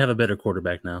better. They have a better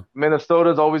quarterback now.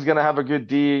 Minnesota's always going to have a good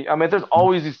D. I mean,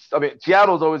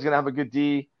 Seattle's always going to have a good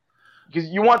D. Because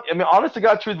honest to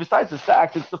God truth, besides the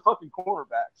sacks, it's the fucking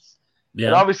cornerbacks. Yeah.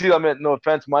 And obviously, no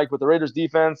offense, Mike, with the Raiders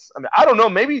defense, I don't know.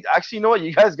 Maybe, actually, you know what?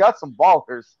 You guys got some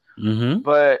ballers. Mm-hmm.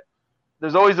 But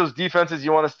there's always those defenses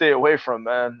you want to stay away from,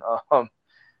 man.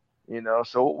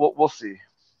 So we'll see.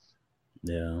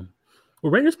 Yeah.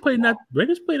 Well, Raiders played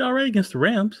all right against the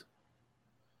Rams.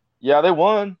 Yeah, they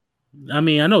won. I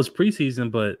know it's preseason,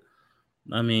 but,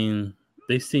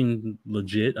 they seem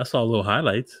legit. I saw little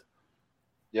highlights.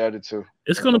 Yeah, I did too.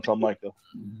 It's going to be Mike, though.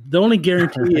 The only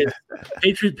guarantee is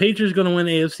Patriots going to win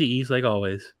AFC East like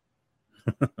always.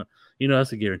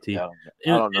 That's a guarantee. Yeah, I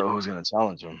don't know who's going to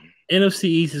challenge them. NFC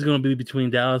East is going to be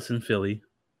between Dallas and Philly.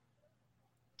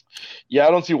 Yeah,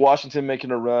 I don't see Washington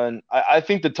making a run. I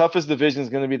think the toughest division is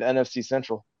going to be the NFC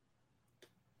Central.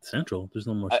 Central? There's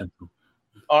no more Central.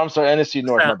 I'm sorry, NFC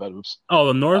North. My bad. Oops. Oh,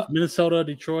 the North, Minnesota,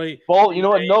 Detroit. Both. You know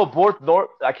what? No, both North.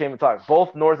 I can't even talk.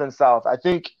 Both North and South. I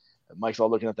think Mike's all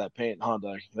looking at that paint, huh,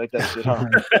 Doug? You like that shit, huh?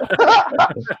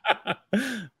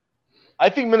 I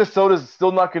think Minnesota's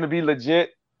still not going to be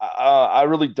legit. I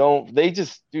really don't. They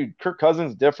just, dude, Kirk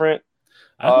Cousins different.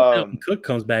 I think Cook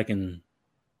comes back and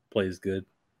plays good.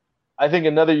 I think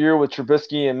another year with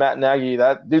Trubisky and Matt Nagy,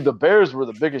 the Bears were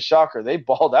the biggest shocker. They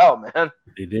balled out, man.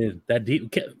 They did. That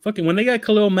deep, fucking when they got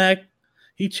Khalil Mack,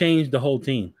 he changed the whole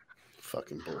team.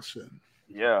 Fucking bullshit.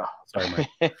 Yeah. Sorry, Mike.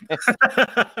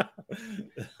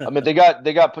 They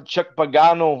got Chuck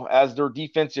Pagano as their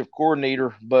defensive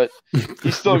coordinator, but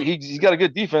he's still he's got a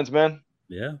good defense, man.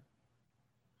 Yeah.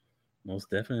 Most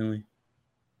definitely.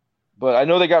 But I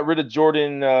know they got rid of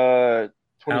Jordan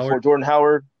 24, Jordan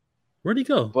Howard. Where'd he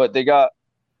go? But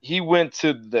he went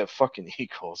to the fucking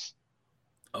Eagles.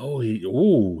 Oh,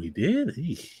 he did?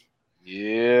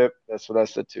 Yep, that's what I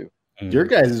said too. Your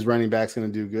guys' running back's gonna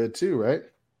do good too, right?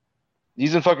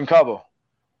 He's in fucking Cabo.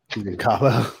 He's in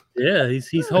Cabo. Yeah,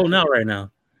 he's holding out right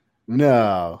now.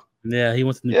 No. Yeah, he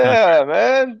wants to. Yeah,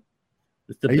 man.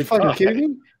 Are you fucking kidding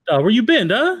me? Where you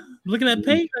been, huh? Looking at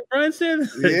paint, like Brian said.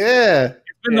 Yeah.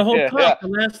 It's been the whole club the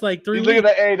last 3 weeks. Look at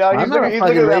that. Hey, dog. I'm not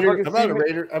a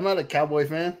Raider. I'm not a Cowboy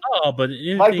fan. Oh, but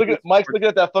Mike's looking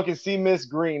at that fucking sea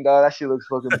mist green, dog. That shit looks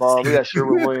fucking bomb. Look at that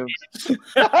Sherwood Williams.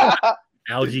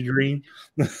 Algae green.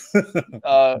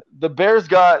 The Bears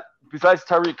got, besides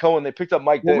Tyreek Cohen, they picked up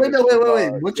Mike Davis.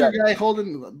 Wait. What's your guy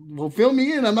holding? Well, fill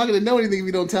me in. I'm not going to know anything if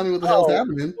you don't tell me what the hell's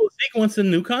happening. Well, Zeke wants a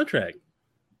new contract.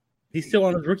 He's still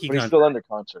on his rookie contract. He's still under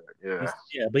contract, yeah.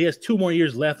 But he has 2 more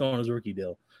years left on his rookie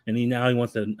deal. And he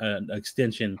wants an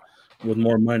extension with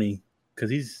more money. Because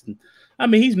he's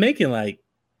making like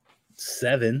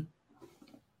 7.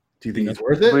 Do you think he's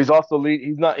worth it? But he's also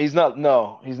he's not.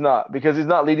 No, he's not, because he's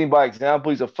not leading by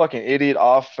example. He's a fucking idiot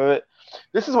off of it.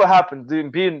 This is what happened,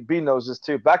 dude. B knows this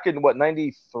too. Back in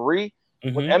 93,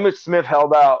 when Emmitt Smith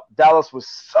held out, Dallas was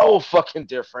so fucking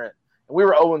different, and we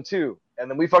were 0-2, and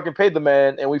then we fucking paid the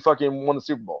man, and we fucking won the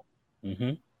Super Bowl.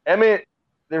 Emmitt,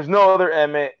 there's no other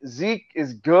Emmitt. Zeke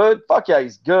is good. Fuck yeah,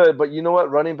 he's good. But you know what?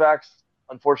 Running backs,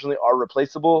 unfortunately, are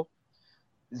replaceable.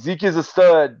 Zeke is a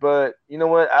stud, but you know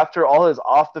what? After all his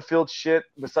off the field shit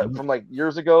from like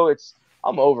years ago,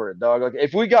 I'm over it, dog. Like,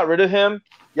 if we got rid of him,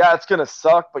 yeah, it's gonna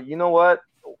suck. But you know what?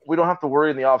 We don't have to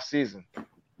worry in the off season.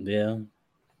 Yeah,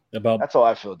 that's how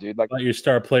I feel, dude. Like, about your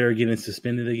star player getting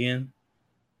suspended again.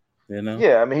 You know?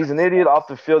 Yeah, he's an idiot off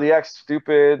the field. He acts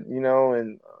stupid,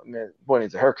 and boy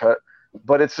needs a haircut.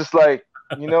 But it's just like,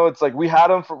 it's like we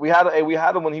had him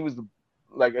when he was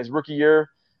like his rookie year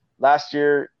last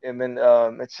year, and then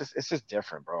it's just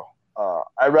different, bro.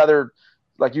 I'd rather,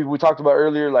 like we talked about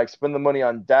earlier, like spend the money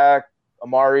on Dak,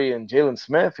 Amari, and Jalen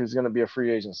Smith, who's going to be a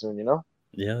free agent soon.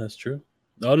 Yeah, that's true.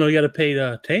 Oh no, you got to pay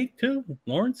Tank too,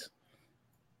 Lawrence.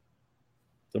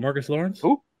 DeMarcus Lawrence.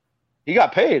 Who? He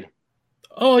got paid.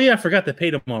 Oh yeah, I forgot they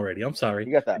paid him already. I'm sorry.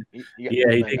 You got that? He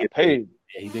did get paid.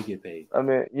 Yeah, he did get paid.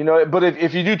 But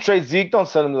if you do trade Zeke, don't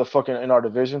send him to the fucking in our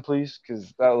division, please,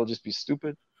 because that will just be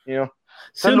stupid.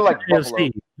 Send him to like Buffalo.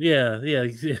 Yeah,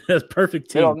 that's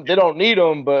perfect team. They don't need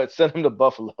him, but send him to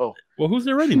Buffalo. Well, who's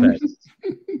their running back?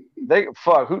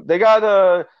 They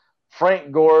got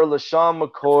Frank Gore, LaShawn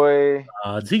McCoy.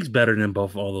 Zeke's better than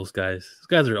all those guys. Those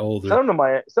guys are older. Send him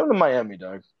to Miami,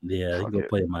 dog. Yeah, he can go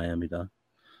play in Miami, dog.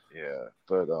 Yeah,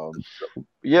 but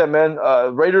yeah, man.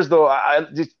 Raiders though,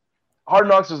 Hard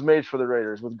Knocks was made for the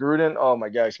Raiders with Gruden. Oh my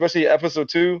god, especially episode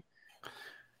 2.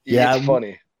 Yeah, it's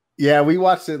funny. Yeah, we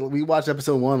watched it. We watched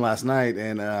episode 1 last night,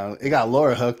 and it got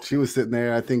Laura hooked. She was sitting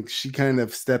there. I think she kind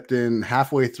of stepped in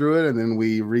halfway through it, and then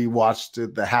we rewatched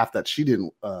it, the half that she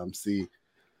didn't see.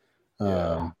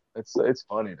 It's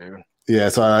funny, dude. Yeah,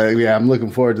 so I'm looking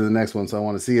forward to the next one. So I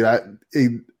want to see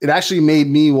it. It actually made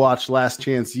me watch Last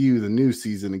Chance U, the new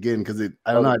season, again, because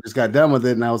I don't know. I just got done with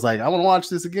it, and I was like, I want to watch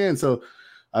this again. So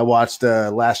I watched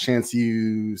Last Chance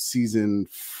U season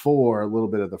 4, a little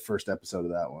bit of the first episode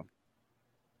of that one.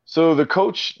 So the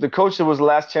coach that was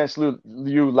Last Chance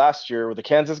U last year with the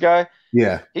Kansas guy,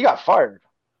 yeah, he got fired.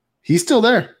 He's still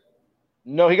there.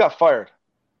 No, he got fired.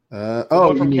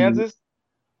 From Kansas.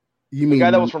 You mean the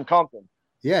guy that was from Compton?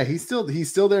 Yeah, he's still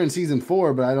there in season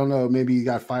 4, but I don't know. Maybe he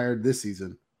got fired this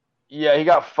season. Yeah, he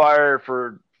got fired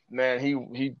for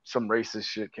he some racist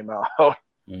shit came out. Oh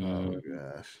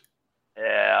gosh.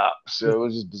 Yeah, so it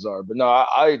was just bizarre. But no,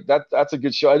 that's a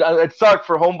good show. It sucked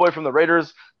for homeboy from the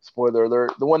Raiders. Spoiler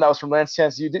alert: the one that was from Last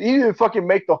Chance U. He didn't even fucking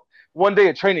make the one day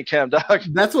at training camp, dog.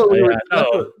 That's what we were.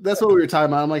 That's what we were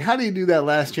talking about. I'm like, how do you do that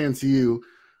Last Chance U,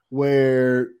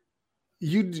 where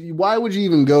why would you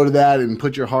even go to that and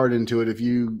put your heart into it if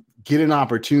you get an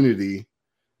opportunity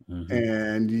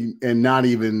and not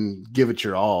even give it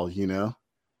your all, you know?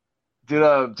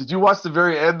 Did you watch the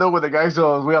very end though, where the guys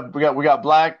go, we got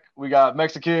black, we got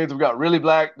Mexicans, we got really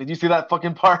black? Did you see that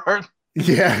fucking part?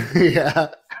 Yeah.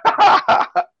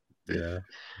 Yeah.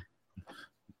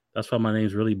 That's why my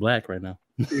name's really black right now.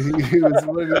 What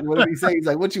did he say? He's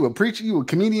like, "What, you a preacher? You a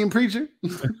comedian preacher?"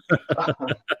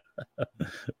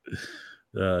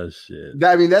 Oh shit!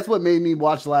 I mean, that's what made me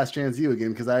watch Last Chance U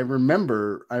again, because I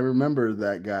remember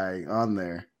that guy on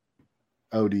there,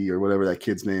 Odie or whatever that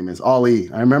kid's name is, Ali.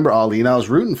 I remember Ali, and I was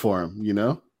rooting for him. You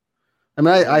know, I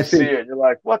mean, I think see it. You're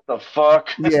like, what the fuck?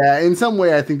 Yeah, in some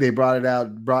way, I think they brought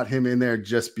him in there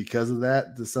just because of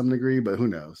that to some degree, but who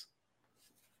knows?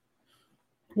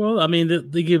 Well, I mean,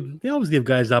 they always give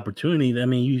guys opportunity. I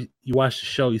mean, you watch the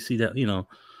show, you see that, you know,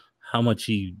 how much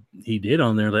he did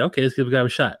on there. Like, okay, let's give a guy a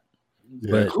shot.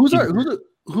 Yeah. But who's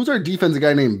our defensive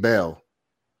guy named Bell?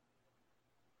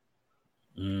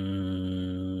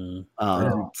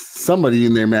 Somebody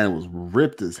in there, man, was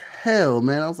ripped as hell,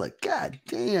 man. I was like, God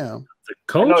damn. The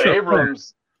coach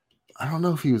Abrams. I don't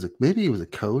know if maybe he was a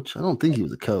coach. I don't think he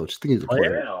was a coach. I think he was a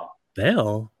player.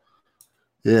 Bell.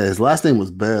 Yeah, his last name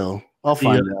was Bell. I'll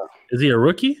find out. Is he a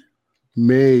rookie?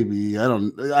 Maybe. I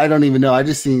don't even know. I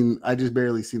just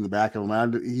barely seen the back of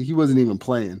him. He wasn't even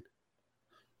playing.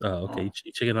 Oh, okay.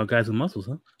 You checking out guys with muscles,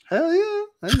 huh? Hell yeah.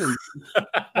 That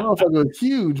motherfucker was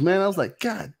huge, man. I was like,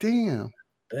 God damn.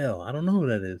 Bell. I don't know who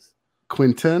that is.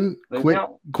 Quentin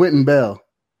Bell. Quentin Bell.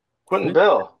 Quentin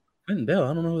Bell. I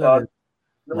don't know who that is.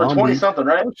 Number 20 something,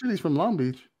 right? Oh shit, he's from Long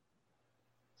Beach.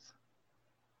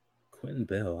 Quentin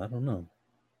Bell. I don't know.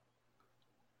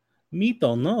 Me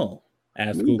don't know.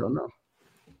 Ask who. Don't know.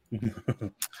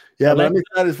 Yeah, but I'm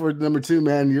excited for number 2,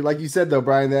 man. You're like you said though,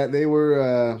 Brian, that they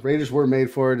were Raiders were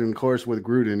made for it, and of course with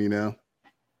Gruden, you know.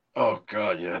 Oh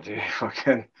god, yeah, dude.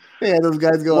 Fucking those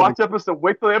guys go. Wait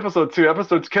till episode 2.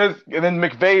 Episode 2, and then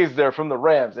McVay's there from the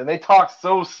Rams, and they talk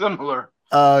so similar.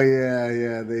 Oh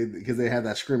yeah. Because they had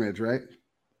that scrimmage, right?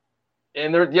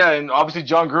 And and obviously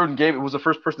John Gruden was the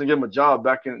first person to give him a job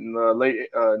back in the late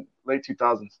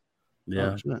 2000s.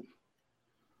 Yeah.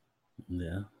 Oh,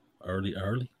 yeah. Early.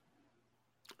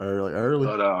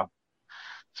 But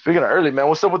speaking of early, man,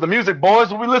 what's up with the music,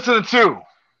 boys? What we listening to?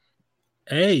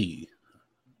 Hey,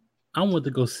 I went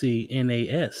to go see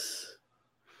NAS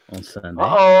on Sunday.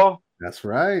 Uh-oh. That's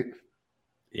right.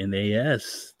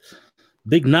 NAS.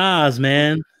 Big Nas,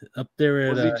 man. Up there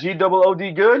at was he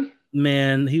G-double-O-D good?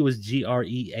 Man, he was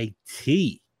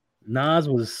GREAT. Nas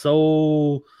was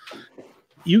so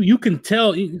you can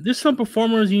tell there's some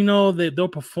performers, you know, they'll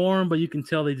perform, but you can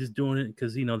tell they just doing it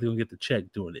because you know they'll get the check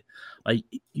doing it. Like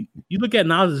you look at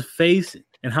Nas's face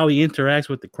and how he interacts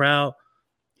with the crowd,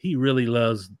 he really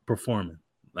loves performing.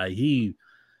 Like he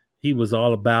was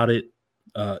all about it,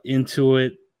 into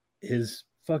it. His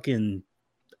fucking,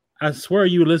 I swear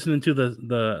you were listening to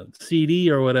the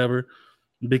CD or whatever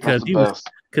because he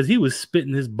was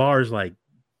spitting his bars like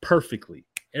perfectly,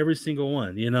 every single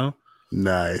one, you know.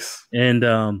 Nice.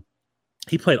 And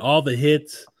he played all the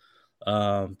hits.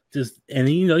 And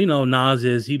you know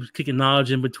Nas he was kicking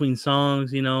knowledge in between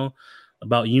songs, you know,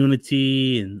 about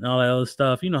unity and all that other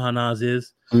stuff. You know how Nas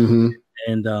is. Mm-hmm.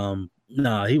 And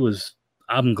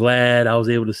I'm glad I was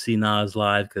able to see Nas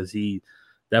live because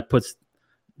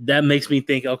that makes me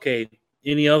think, okay,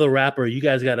 any other rapper, you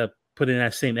guys got to put in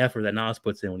that same effort that Nas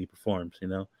puts in when he performs, you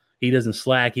know. he doesn't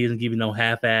slack. He doesn't give you no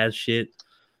half-ass shit.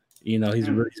 You know, he's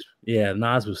really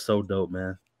Nas was so dope,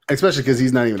 man. Especially because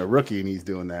he's not even a rookie and he's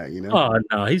doing that, you know. Oh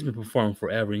no, he's been performing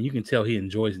forever, and you can tell he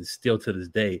enjoys it still to this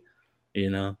day. You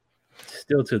know,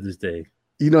 still to this day.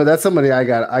 You know, that's somebody I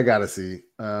gotta see.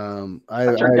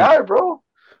 That's your guy, bro.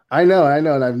 I know,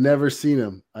 and I've never seen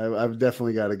him. I've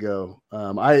definitely got to go.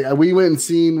 We went and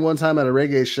seen one time at a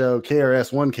reggae show.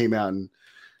 KRS-One came out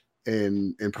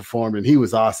and performed, and he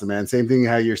was awesome, man. Same thing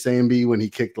how you're saying, B, when he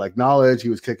kicked like Knowledge, he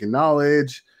was kicking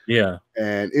Knowledge. Yeah,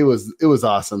 and it was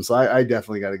awesome. So I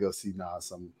definitely got to go see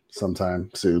Nas sometime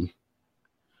soon.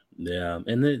 Yeah,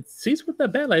 and the seats weren't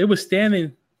that bad. Like it was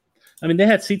standing. I mean, they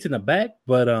had seats in the back,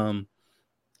 but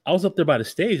I was up there by the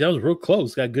stage. I was real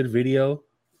close. Got good video.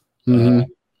 Mm-hmm.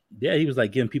 Yeah, he was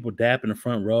like giving people dap in the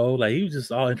front row. Like he was just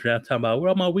all interested talking about where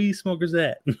all my weed smokers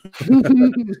at.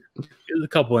 There's a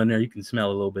couple in there you can smell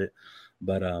a little bit,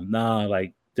 but nah,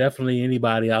 like definitely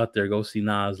anybody out there go see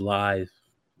Nas live.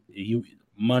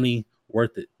 Money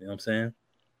worth it. You know what I'm saying? I'm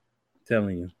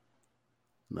telling you.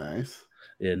 Nice.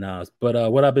 Yeah, Nas.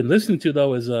 But what I've been listening to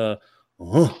though is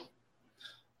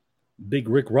Big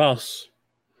Rick Ross.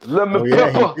 Oh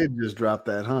yeah, he did just drop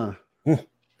that, huh?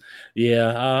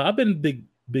 Yeah, I've been a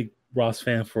big Ross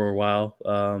fan for a while.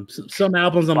 Some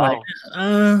albums I'm like,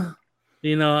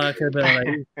 you know, I could have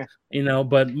been like, you know,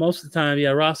 but most of the time,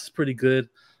 yeah, Ross is pretty good.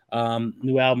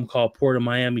 New album called Port of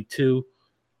Miami 2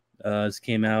 just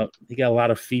came out. He got a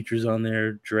lot of features on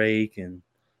there, Drake and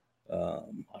I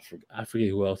forget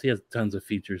who else. He has tons of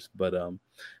features, but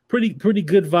pretty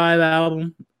good vibe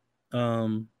album.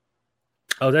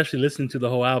 I was actually listening to the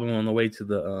whole album on the way to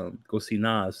the go see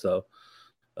Nas, so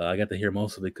I got to hear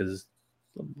most of it because it's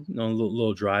a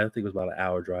little drive. I think it was about an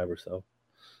hour drive or so.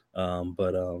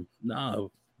 Nah,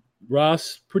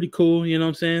 Ross, pretty cool. You know what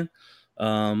I'm saying?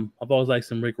 I've always liked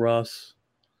some Rick Ross,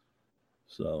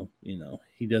 so you know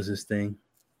he does his thing.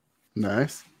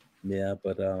 Nice. Yeah,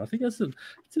 but I think that's it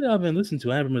I've been listening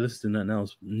to. I haven't been listening to nothing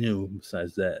else new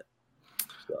besides that.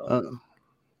 So,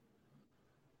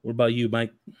 what about you,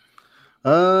 Mike?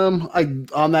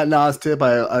 On that Nas tip,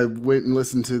 I went and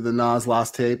listened to the Nas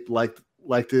Lost tape, liked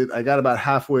it. I got about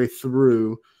halfway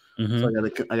through, so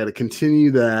I gotta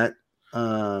continue that.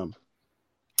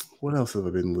 What else have I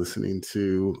been listening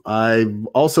to? I've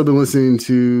also been listening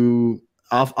to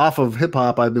off of hip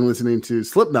hop. I've been listening to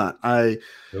Slipknot. Oh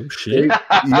shit!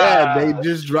 They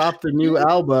just dropped a new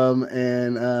album,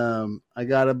 and I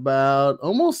got about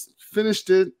almost finished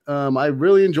it. I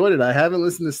really enjoyed it. I haven't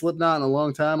listened to Slipknot in a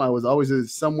long time. I was always a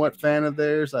somewhat fan of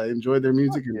theirs. I enjoyed their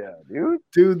music. Yeah,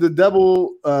 dude, the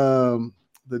double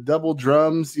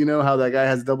drums. You know how that guy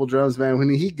has double drums, man.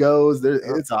 When he goes,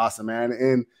 it's awesome, man.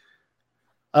 And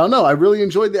I don't know. I really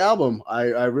enjoyed the album. I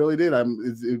really did.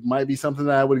 It might be something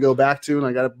that I would go back to, and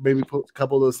I got to maybe put a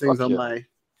couple of those things on my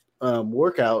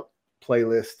workout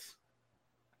playlist.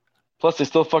 Plus, they're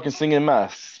still fucking singing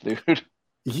mass, dude.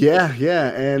 Yeah,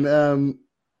 and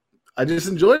I just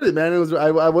enjoyed it, man. It was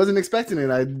I wasn't expecting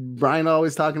it. Brian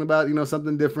always talking about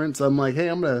something different, so I'm like, hey,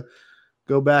 I'm gonna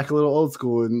go back a little old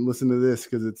school and listen to this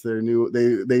because it's their new.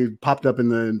 They popped up in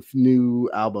the new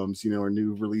albums, or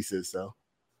new releases. So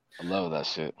I love that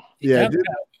shit. Yeah,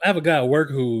 I have a guy at work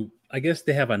who I guess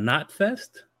they have a Knot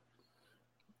Fest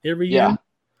every year. Yeah.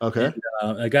 Okay.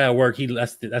 And, a guy at work,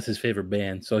 that's his favorite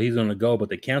band, so he's gonna go, but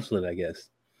they cancel it, I guess.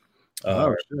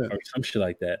 Or some shit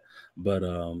like that. But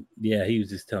yeah, he was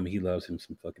just telling me he loves him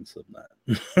some fucking Slipknot.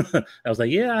 I was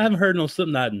like, yeah, I haven't heard no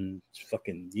Slipknot in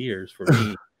fucking years for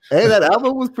me. Hey, that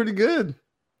album was pretty good.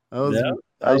 I was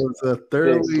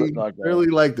thoroughly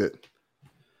liked it.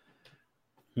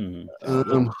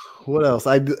 What else?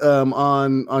 I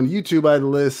on YouTube I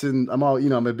listen.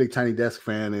 I'm a big Tiny Desk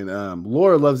fan, and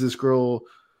Laura loves this girl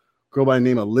by the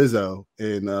name of Lizzo,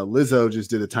 and Lizzo just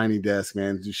did a Tiny Desk,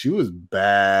 man. She was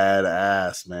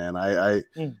badass, man. I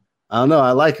don't know.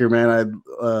 I like her, man.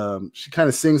 She kind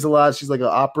of sings a lot. She's like an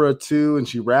opera too, and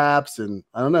she raps, and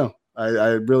I don't know.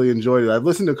 I really enjoyed it. I've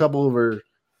listened to a couple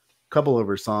of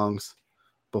her songs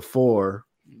before,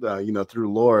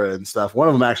 through Laura and stuff. One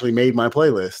of them actually made my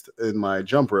playlist in my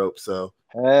jump rope. So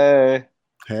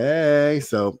hey,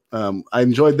 so I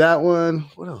enjoyed that one.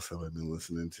 What else have I been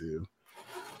listening to?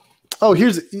 Oh,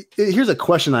 here's a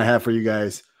question I have for you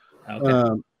guys.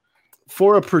 Okay.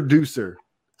 For a producer,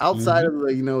 outside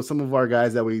of some of our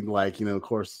guys that we like, of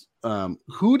course,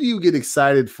 who do you get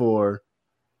excited for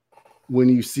when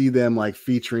you see them like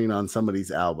featuring on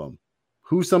somebody's album?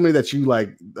 Who's somebody that you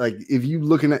like if you're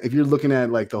looking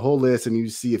at like the whole list and you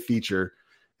see a feature,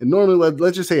 and normally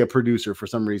let's just say a producer, for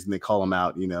some reason they call them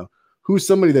out, who's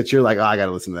somebody that you're like, oh, I got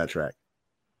to listen to that track?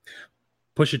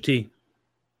 Pusha T.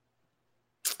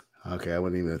 Okay, I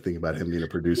wouldn't even think about him being a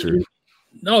producer.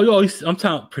 No, I'm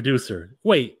talking producer.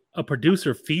 Wait, a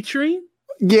producer featuring?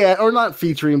 Yeah, or not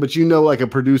featuring, but like a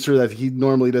producer that he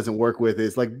normally doesn't work with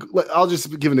is like I'll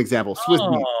just give an example. Swiss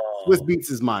Beats. Swiss Beats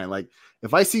is mine. Like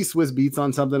if I see Swiss Beats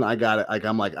on something, I got it. Like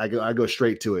I go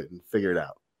straight to it and figure it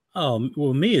out. Oh,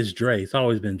 well, me is Dre. It's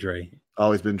always been Dre.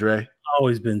 Always been Dre.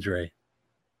 Always been Dre.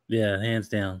 Yeah, hands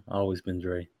down. Always been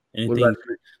Dre. Anything?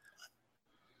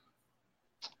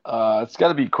 It's got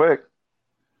to be Quick.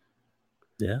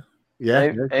 Yeah.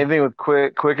 Yeah. Anything with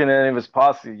Quick and any of his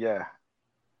posse. Yeah.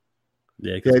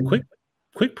 Yeah, because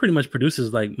Quick pretty much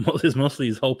produces like mostly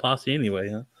his whole posse anyway,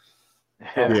 huh?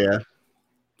 Yeah.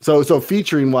 So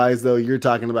featuring wise though, you're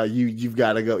talking about you've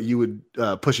got to go. You would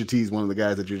Pusha T's one of the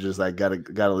guys that you're just like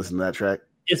gotta listen to that track.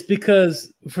 It's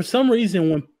because for some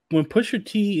reason when Pusha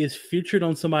T is featured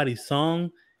on somebody's song,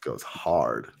 it goes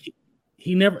hard.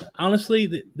 He never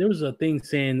honestly. There was a thing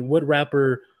saying what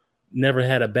rapper never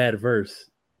had a bad verse.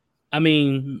 I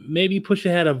mean, maybe Pusha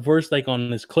had a verse like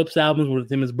on his Clips albums with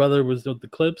him, his brother was with the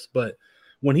Clips, but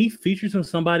when he features on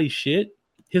somebody's shit,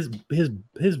 his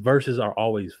verses are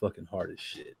always fucking hard as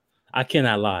shit. I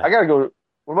cannot lie. I gotta go.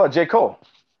 What about J. Cole?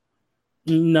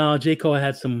 No, J. Cole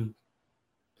had some.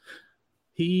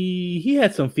 He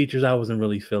had some features I wasn't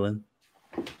really feeling.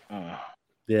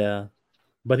 Yeah,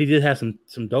 but he did have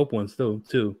some dope ones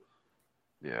too.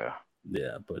 Yeah,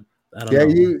 but. I don't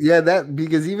know. That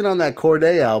because even on that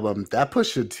Cordae album, that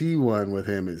Pusha T one with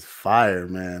him is fire,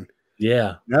 man.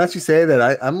 Yeah. Now that you say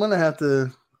that, I'm gonna have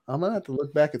to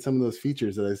look back at some of those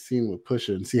features that I've seen with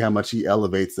Pusha and see how much he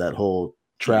elevates that whole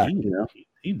track.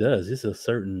 He does. It's a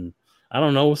certain. I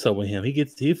don't know what's up with him. He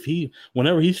gets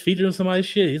whenever he's featured on somebody's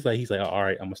shit, he's like, all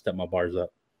right, I'm gonna step my bars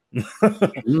up.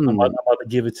 I'm about to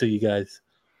give it to you guys.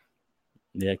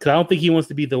 Yeah, because I don't think he wants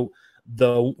to be the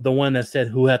one that said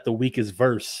who had the weakest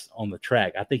verse on the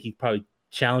track. I think he probably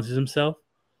challenges himself.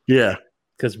 Yeah,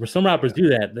 because some rappers do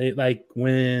that. They like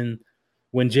when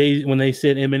they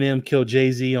said Eminem killed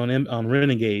Jay-Z on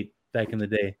Renegade back in the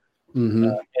day,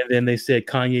 and then they said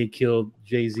Kanye killed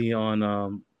Jay-Z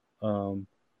on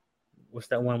what's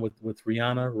that one with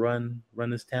Rihanna? Run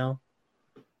This Town.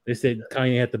 They said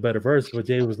Kanye had the better verse, but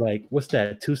Jay was like, "What's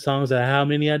that? 2 songs out of how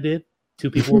many I did? 2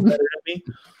 people were better than me."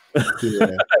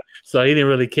 Yeah. So he didn't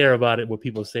really care about it. What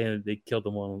people saying that they killed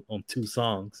him on 2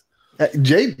 songs.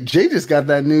 Jay just got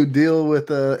that new deal with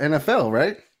the NFL,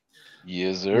 right?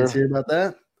 Yes, sir. Let's hear about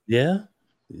that. Yeah,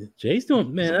 Jay's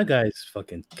doing, man. That guy's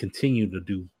fucking continue to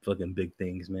do fucking big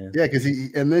things, man. Yeah, because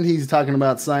then he's talking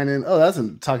about signing. Oh, that's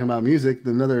talking about music.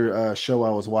 Another show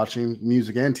I was watching,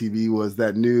 music and TV, was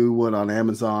that new one on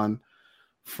Amazon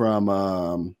from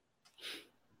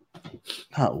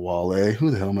not Wale.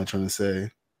 Who the hell am I trying to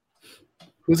say?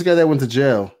 Who's the guy that went to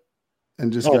jail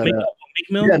and just got Meek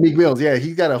Mill? Yeah, Meek Mills. Yeah,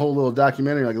 he's got a whole little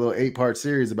documentary, like a little 8-part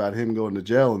series about him going to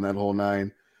jail and that whole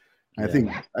 9.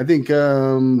 Yeah. I think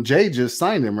Jay just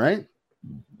signed him, right?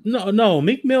 No.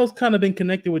 Meek Mill's kind of been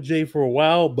connected with Jay for a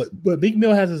while, but Meek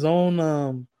Mill has his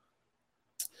own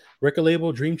record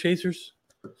label, Dream Chasers,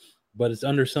 but it's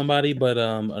under somebody, but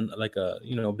like a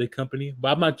big company.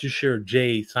 But I'm not too sure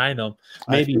Jay signed him.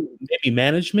 Maybe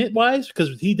management wise,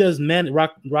 because he does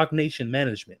Rock Nation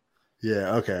management.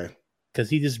 Yeah, okay. Because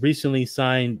he just recently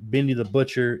signed Benny the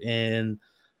Butcher and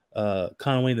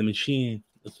Conway the Machine.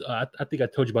 I think I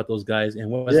told you about those guys.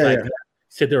 And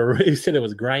said it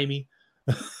was grimy.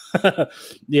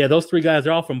 Yeah, those 3 guys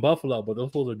are all from Buffalo, but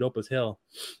those fools are dope as hell.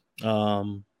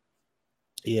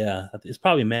 Yeah, it's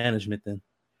probably management then.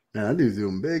 Man, that dude's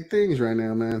doing big things right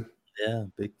now, man. Yeah,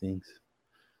 big things.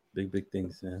 Big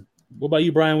things, man. What about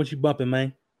you, Brian? What you bumping,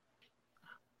 man?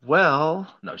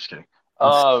 Well, no, just kidding.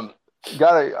 Got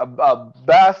a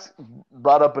Bass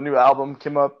brought up a new album,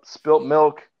 came up, Spilt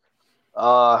Milk.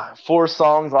 4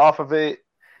 songs off of it.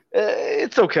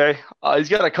 It's okay. He's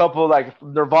got a couple, like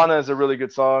Nirvana is a really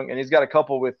good song, and he's got a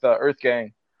couple with Earth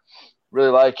Gang.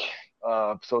 Really like.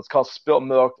 So it's called Spilt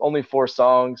Milk. Only 4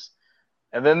 songs.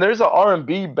 And then there's an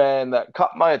R&B band that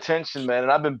caught my attention, man,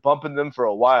 and I've been bumping them for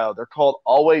a while. They're called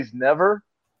Always Never.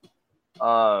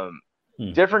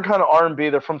 Different kind of R&B.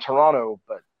 They're from Toronto,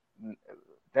 but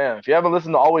damn, if you haven't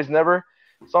listened to Always Never,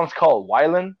 the song's called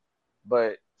Wylan,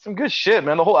 but some good shit,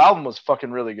 man. The whole album was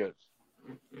fucking really good.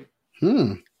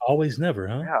 Always Never,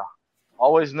 huh? Yeah,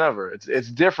 Always Never.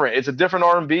 It's different. It's a different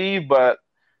R&B, but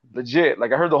legit.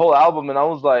 Like I heard the whole album and I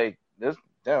was like, this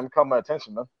damn caught my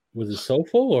attention, man. Was it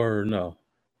soulful or no?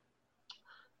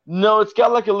 No, it's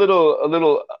got like a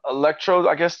little electro,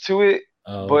 I guess, to it.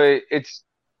 Oh. But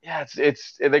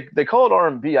they call it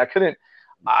R&B.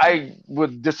 I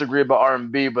would disagree about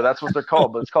R&B, but that's what they're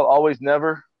called. But it's called Always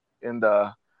Never, and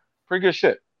pretty good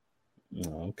shit.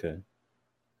 Oh, okay.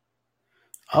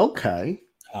 Okay.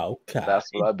 That's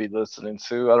what I'd be listening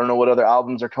to. I don't know what other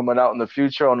albums are coming out in the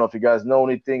future. I don't know if you guys know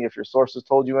anything, if your sources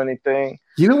told you anything.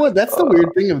 You know what? That's the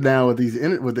weird thing of now with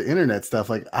with the internet stuff.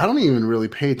 Like, I don't even really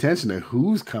pay attention to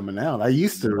who's coming out. I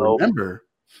used to remember.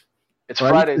 It's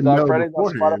Fridays, dog. Fridays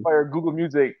on Spotify or Google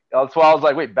Music. That's why I was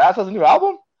like, wait, Bass has a new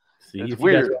album? See, it's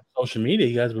weird. You guys on social media,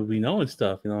 you guys would be knowing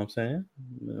stuff. You know what I'm saying?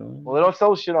 You know? Well, they don't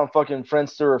sell shit on fucking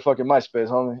Friendster or fucking MySpace,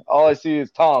 homie. All I see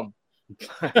is Tom.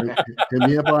 Hit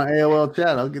me up on AOL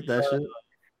chat. I'll get that shit.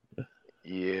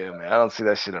 Yeah, man. I don't see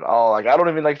that shit at all. Like, I don't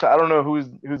even like. I don't know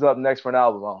who's up next for an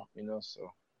album, you know.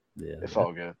 So yeah, it's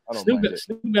all good. I don't mind it.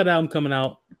 Snoop got an album coming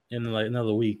out in like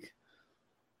another week.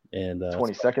 And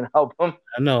 22nd album.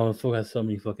 I know Phil has so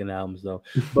many fucking albums though.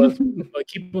 But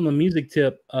keep on the music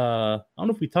tip. I don't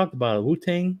know if we talked about a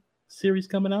Wu-Tang series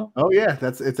coming out. Oh yeah,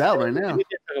 it's out right now.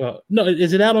 No,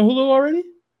 is it out on Hulu already?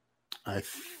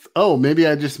 Maybe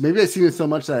I seen it so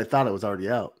much that I thought it was already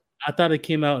out. I thought it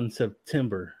came out in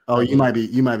September. Oh, you might be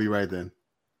right then.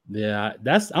 Yeah,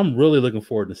 I'm really looking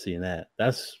forward to seeing that.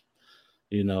 That's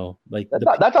like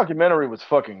that documentary was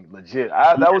fucking legit.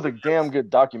 That was a damn good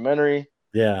documentary.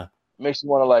 Yeah. Makes you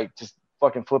want to like just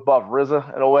fucking flip off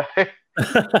RZA in a way.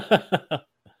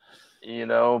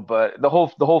 But the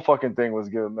whole fucking thing was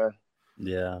good, man.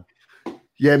 Yeah.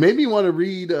 Yeah, it made me want to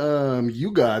read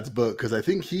You God's book because I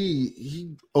think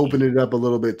he opened it up a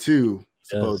little bit too,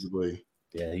 supposedly.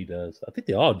 Yeah, he does. I think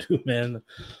they all do, man.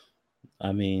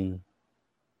 I mean,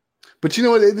 but you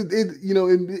know what?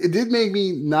 It did make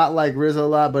me not like RZA a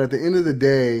lot, but at the end of the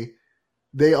day,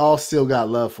 they all still got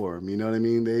love for him. You know what I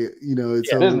mean?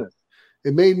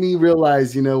 It made me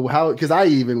realize, how, because I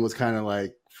even was kind of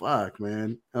like, fuck,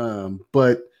 man.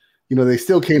 But they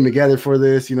still came together for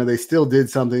this. They still did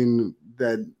something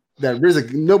that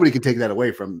RZA, nobody could take that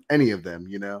away from any of them.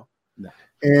 No.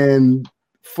 And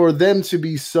for them to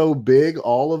be so big,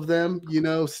 all of them,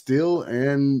 still,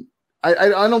 and I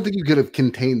don't think you could have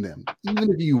contained them, even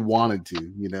if you wanted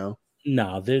to.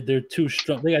 No, they're too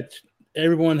strong.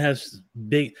 Everyone has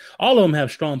all of them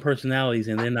have strong personalities,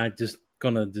 and they're not just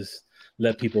gonna just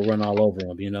let people run all over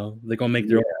them. They're gonna make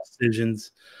their own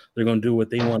decisions. They're gonna do what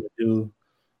they want to do.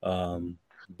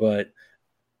 But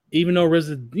even though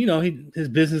RZA, his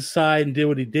business side and did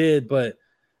what he did, but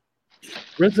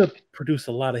RZA produced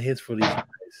a lot of hits for these guys.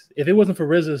 If it wasn't for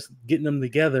RZA getting them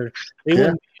together, they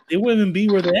wouldn't even be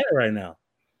where they're at right now.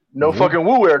 No fucking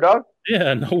Wu-Wear, dog.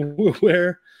 Yeah, no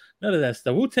Wu-Wear, none of that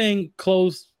stuff. Wu-Tang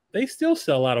clothes. They still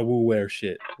sell a lot of Wu-Wear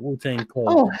shit. Wu-Tang clothes.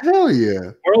 Oh, hell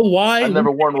yeah. Worldwide. I've never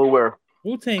worn Wu-Wear.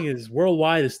 Wu-Tang is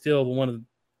worldwide is still one of the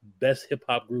best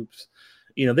hip-hop groups.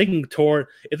 They can tour.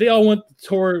 If they all went to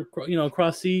tour,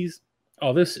 across seas,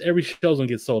 every show's going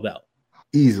to get sold out.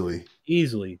 Easily.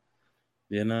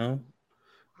 Yeah,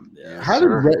 how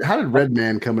did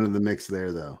Redman come into the mix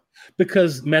there, though?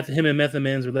 Because him and Method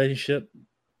Man's relationship.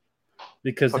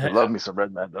 Because I love me some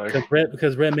Redman, dog.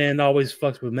 Because Redman always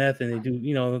fucks with Meth, and they do,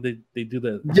 they do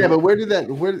the. Yeah, but where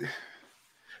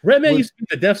Redman used to be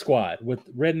the Def Squad with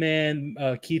Redman,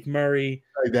 Keith Murray.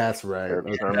 That's right.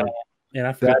 And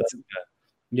I forgot.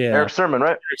 Eric Sermon, right?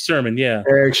 Eric Sermon, yeah.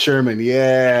 Eric Sherman,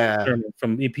 yeah.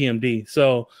 From EPMD.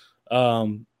 So,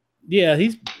 Redman's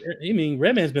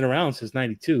been around since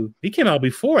 '92. He came out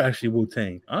before actually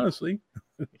Wu-Tang, honestly.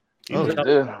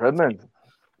 Redman.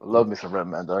 Love me some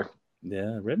Redman, dog.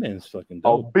 Yeah, Redman's fucking dope.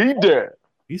 I'll be there.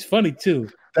 He's funny too.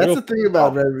 That's the thing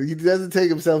about Redman. He doesn't take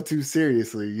himself too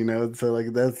seriously, So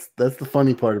like that's the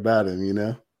funny part about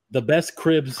him, The best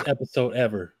Cribs episode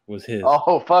ever was his.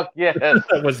 Oh fuck yeah,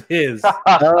 that was his.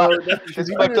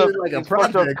 He fucked up like a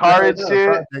project car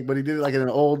shit, but he did it like in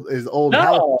his old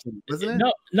house, wasn't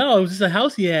it? No, it was just a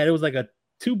house he had. It was like a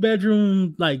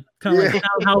 2-bedroom, like kind of like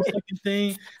townhouse looking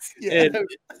thing. Yeah.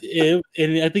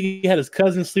 And I think he had his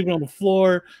cousin sleeping on the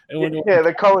floor. And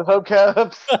they call it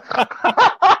hubcaps.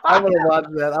 I'm gonna watch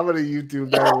that. I'm gonna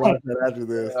YouTube that and watch that after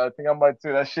this. I think I might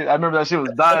too. That shit. I remember that shit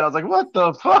was dying. I was like, what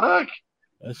the fuck?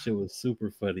 That shit was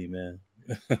super funny, man.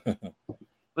 You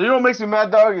know what makes me mad,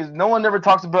 dog, is no one ever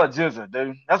talks about GZA,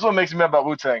 dude. That's what makes me mad about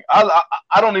Wu-Tang. I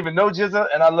don't even know GZA,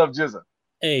 and I love GZA.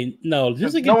 Hey, no,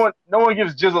 no one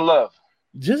gives GZA love.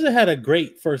 GZA had a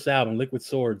great first album, Liquid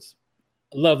Swords.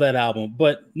 Love that album.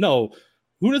 But no,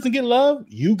 who doesn't get love?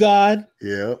 You God.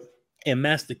 Yep. And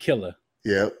Master Killer.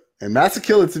 Yep. And Master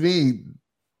Killer, to me,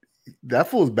 that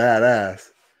fool's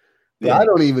badass. Yeah. I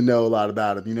don't even know a lot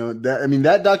about him.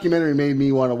 That documentary made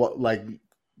me want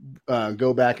to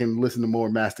go back and listen to more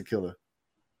Master Killer.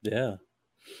 Yeah.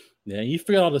 Yeah, you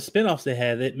forget all the spinoffs they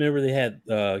had. Remember they had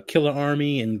Killer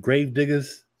Army and Grave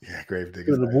Diggers. Yeah, Grave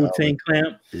Diggers. The Wu-Tang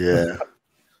Clan. Yeah.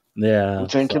 Yeah.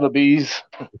 Wu-Tang Killer Bees.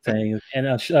 And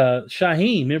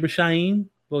Shaheem, remember Shaheem?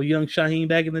 Little young Shaheem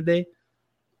back in the day?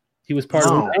 He was part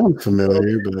of it. I'm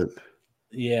familiar, but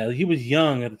yeah, he was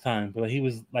young at the time, but he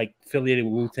was like affiliated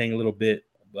with Wu-Tang a little bit.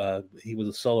 He was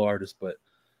a solo artist, but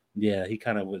yeah, he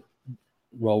kind of would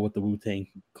roll with the Wu-Tang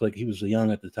clique. He was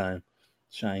young at the time.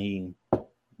 Shaheem.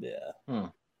 Yeah.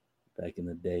 Back in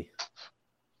the day.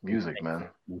 Music, Wu-Tang, man.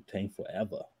 Wu-Tang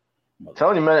forever. I'm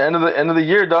telling you, man, end of the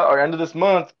year, dog, or end of this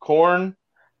month, Korn,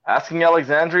 Asking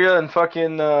Alexandria, and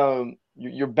fucking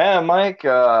your band, Mike.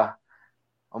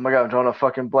 Oh my god, I'm drawing a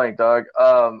fucking blank, dog.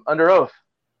 Under Oath.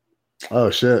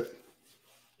 Oh shit.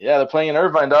 Yeah, they're playing in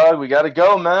Irvine, dog. We gotta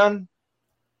go, man.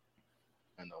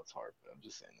 I know it's hard, but I'm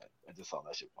just saying that. I just saw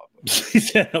that shit pop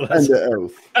up. Under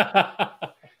Oath.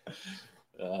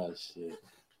 Oh shit.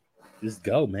 Just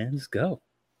go, man. Just go.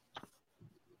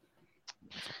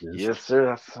 Yes, sir.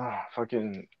 That's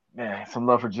fucking man. Some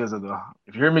love for Jizza, though.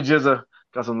 If you hear me, Jizza,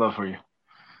 got some love for you.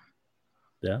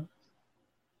 Yeah.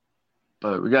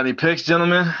 But we got any picks,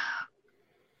 gentlemen?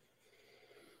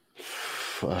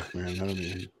 Fuck,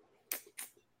 man.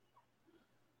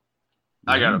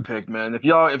 I got a pick, man. If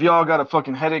y'all got a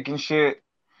fucking headache and shit,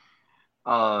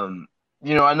 you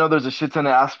know, I know there's a shit ton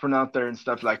of aspirin out there and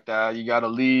stuff like that. You got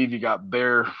Aleve, you got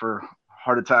Bayer for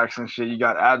heart attacks and shit. You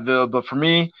got Advil, but for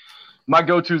me, my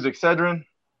go-to is Excedrin.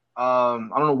 I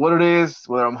don't know what it is,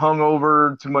 whether I'm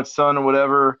hungover, too much sun or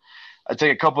whatever. I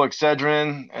take a couple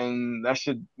Excedrin and that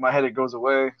shit, my headache goes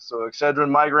away. So Excedrin,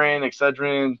 migraine,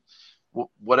 Excedrin,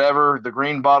 whatever, the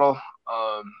green bottle.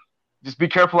 Just be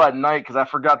careful at night because I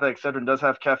forgot that Excedrin does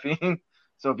have caffeine.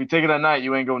 So if you take it at night,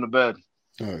 you ain't going to bed.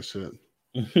 Oh shit.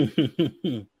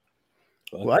 Okay.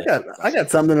 Well, I got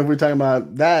something. If we're talking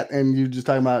about that, and you just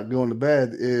talking about going to bed,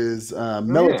 is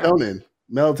melatonin. Yeah.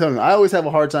 Melatonin. I always have a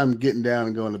hard time getting down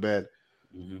and going to bed.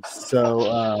 Mm-hmm. So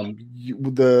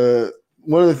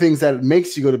one of the things that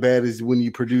makes you go to bed is when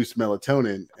you produce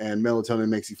melatonin, and melatonin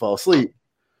makes you fall asleep.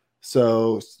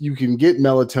 So you can get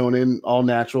melatonin all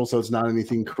natural, so it's not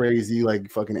anything crazy like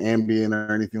fucking Ambien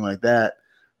or anything like that.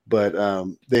 But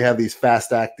they have these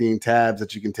fast-acting tabs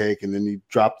that you can take, and then you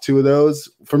drop 2 of those.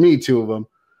 For me, 2 of them,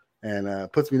 and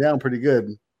puts me down pretty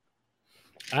good.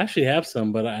 I actually have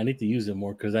some, but I need to use it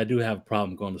more because I do have a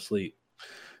problem going to sleep.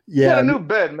 Yeah, you got a new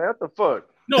bed, man. What the fuck?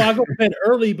 No, I go to bed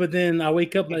early, but then I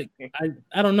wake up like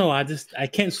I don't know. I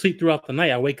can't sleep throughout the night.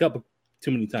 I wake up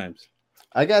too many times.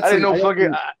 I didn't know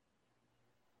fucking.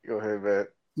 Go ahead, man.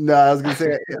 No, I was gonna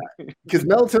say because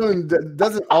melatonin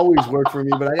doesn't always work for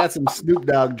me, but I got some Snoop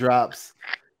Dogg drops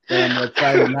that I'm gonna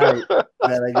try tonight.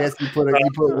 That I guess you put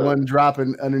one drop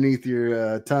underneath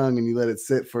your tongue and you let it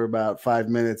sit for about 5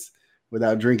 minutes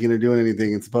without drinking or doing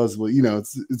anything. And supposedly, you know,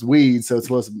 it's weed, so it's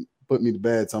supposed to put me to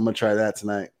bed. So I'm gonna try that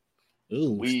tonight.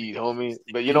 Ooh, weed, homie.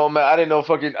 But you know, man, I didn't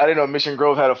know Mission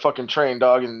Grove had a fucking train,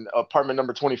 dog, in apartment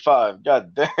number 25.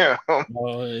 God damn.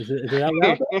 Oh, is it out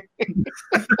loud?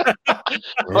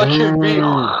 Fucking beat.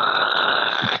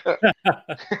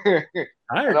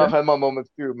 I've had my moments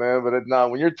too, man. But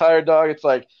when you're tired, dog, it's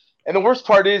like, and the worst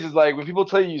part is like when people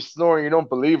tell you snoring, you don't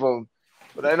believe them.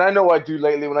 And I know I do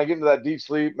lately when I get into that deep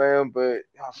sleep, man. But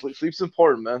sleep's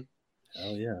important, man.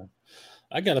 Oh yeah,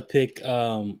 I gotta pick.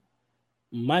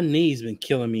 My knee's been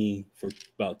killing me for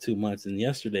about 2 months, and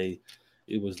yesterday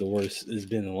it was the worst it's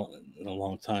been in a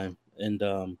long time. And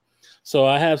so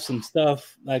I have some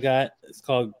stuff I got. It's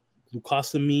called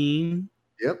glucosamine.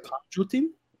 Yep.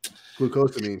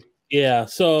 Glucosamine. Yeah.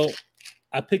 So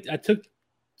I took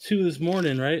 2 this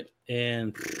morning, right?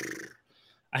 And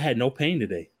I had no pain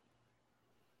today.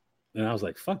 And I was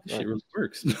like, fuck, this shit really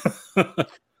works.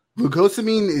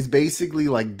 Glucosamine is basically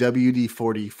like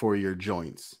WD-40 for your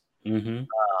joints. Mm-hmm.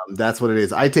 That's what it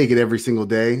is. I take it every single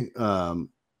day.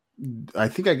 I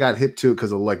think I got hip to it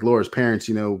because of like Laura's parents,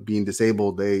 you know, being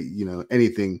disabled. They, you know,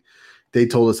 anything they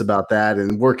told us about that,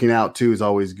 and working out too is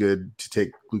always good to take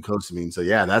glucosamine. So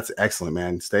yeah, that's excellent,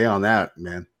 man. Stay on that,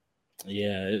 man.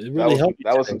 Yeah, it really helped.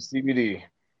 That was some CBD.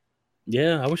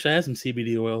 Yeah, I wish I had some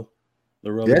CBD oil.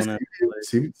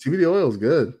 CBD oil is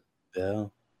good. Yeah,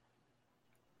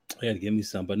 I had to give me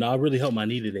some, but no, it really helped my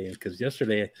knee today because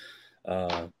yesterday.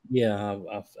 I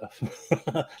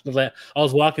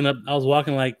was walking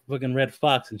like fucking Red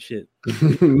Fox and shit.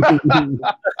 I'm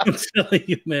telling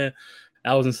you, man,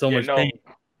 I was in so much pain.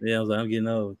 Yeah, I was like, I'm getting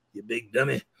old, you big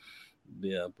dummy.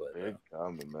 Yeah, but big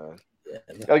dummy, man. Yeah,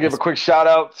 gotta give a quick shout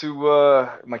out to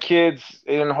my kids,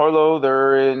 Aiden and Harlow.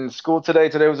 They're in school today.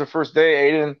 Today was their first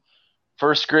day. Aiden,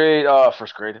 first day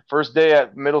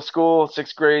at middle school,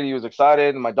 6th grade. He was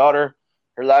excited, and my daughter,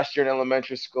 her last year in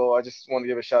elementary school. I just want to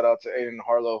give a shout out to Aiden and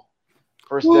Harlow.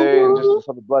 First day and just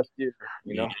another blessed year,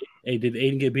 you know. Hey, did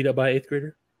Aiden get beat up by an 8th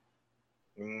grader?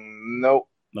 Nope.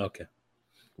 Okay.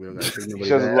 He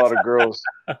says a lot of girls.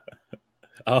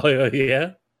 Oh,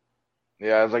 yeah?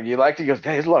 Yeah, I was like, you like it? He goes,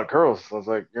 hey, there's a lot of girls. I was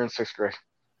like, you're in 6th grade.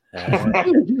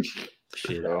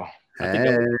 Shit. So,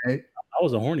 I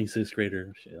was a horny 6th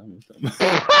grader. Shit.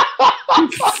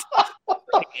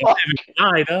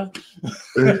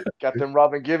 Got them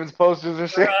Robin Givens posters and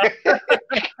shit.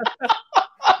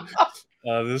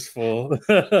 This fool.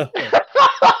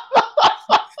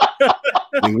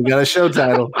 We got a show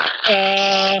title.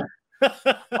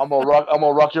 I'm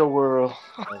gonna rock your world.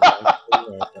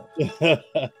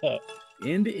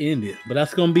 End it. But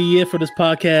that's gonna be it for this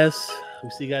podcast.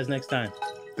 We'll see you guys next time.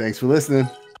 Thanks for listening.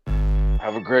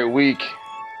 Have a great week.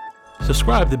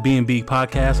 Subscribe to B&B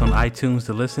Podcast on iTunes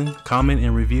to listen, comment,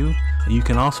 and review. And you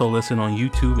can also listen on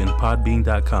YouTube and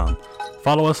podbean.com.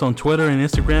 Follow us on Twitter and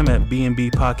Instagram at B&B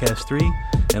Podcast 3,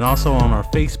 and also on our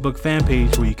Facebook fan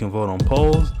page where you can vote on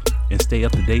polls and stay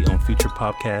up to date on future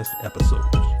podcast episodes.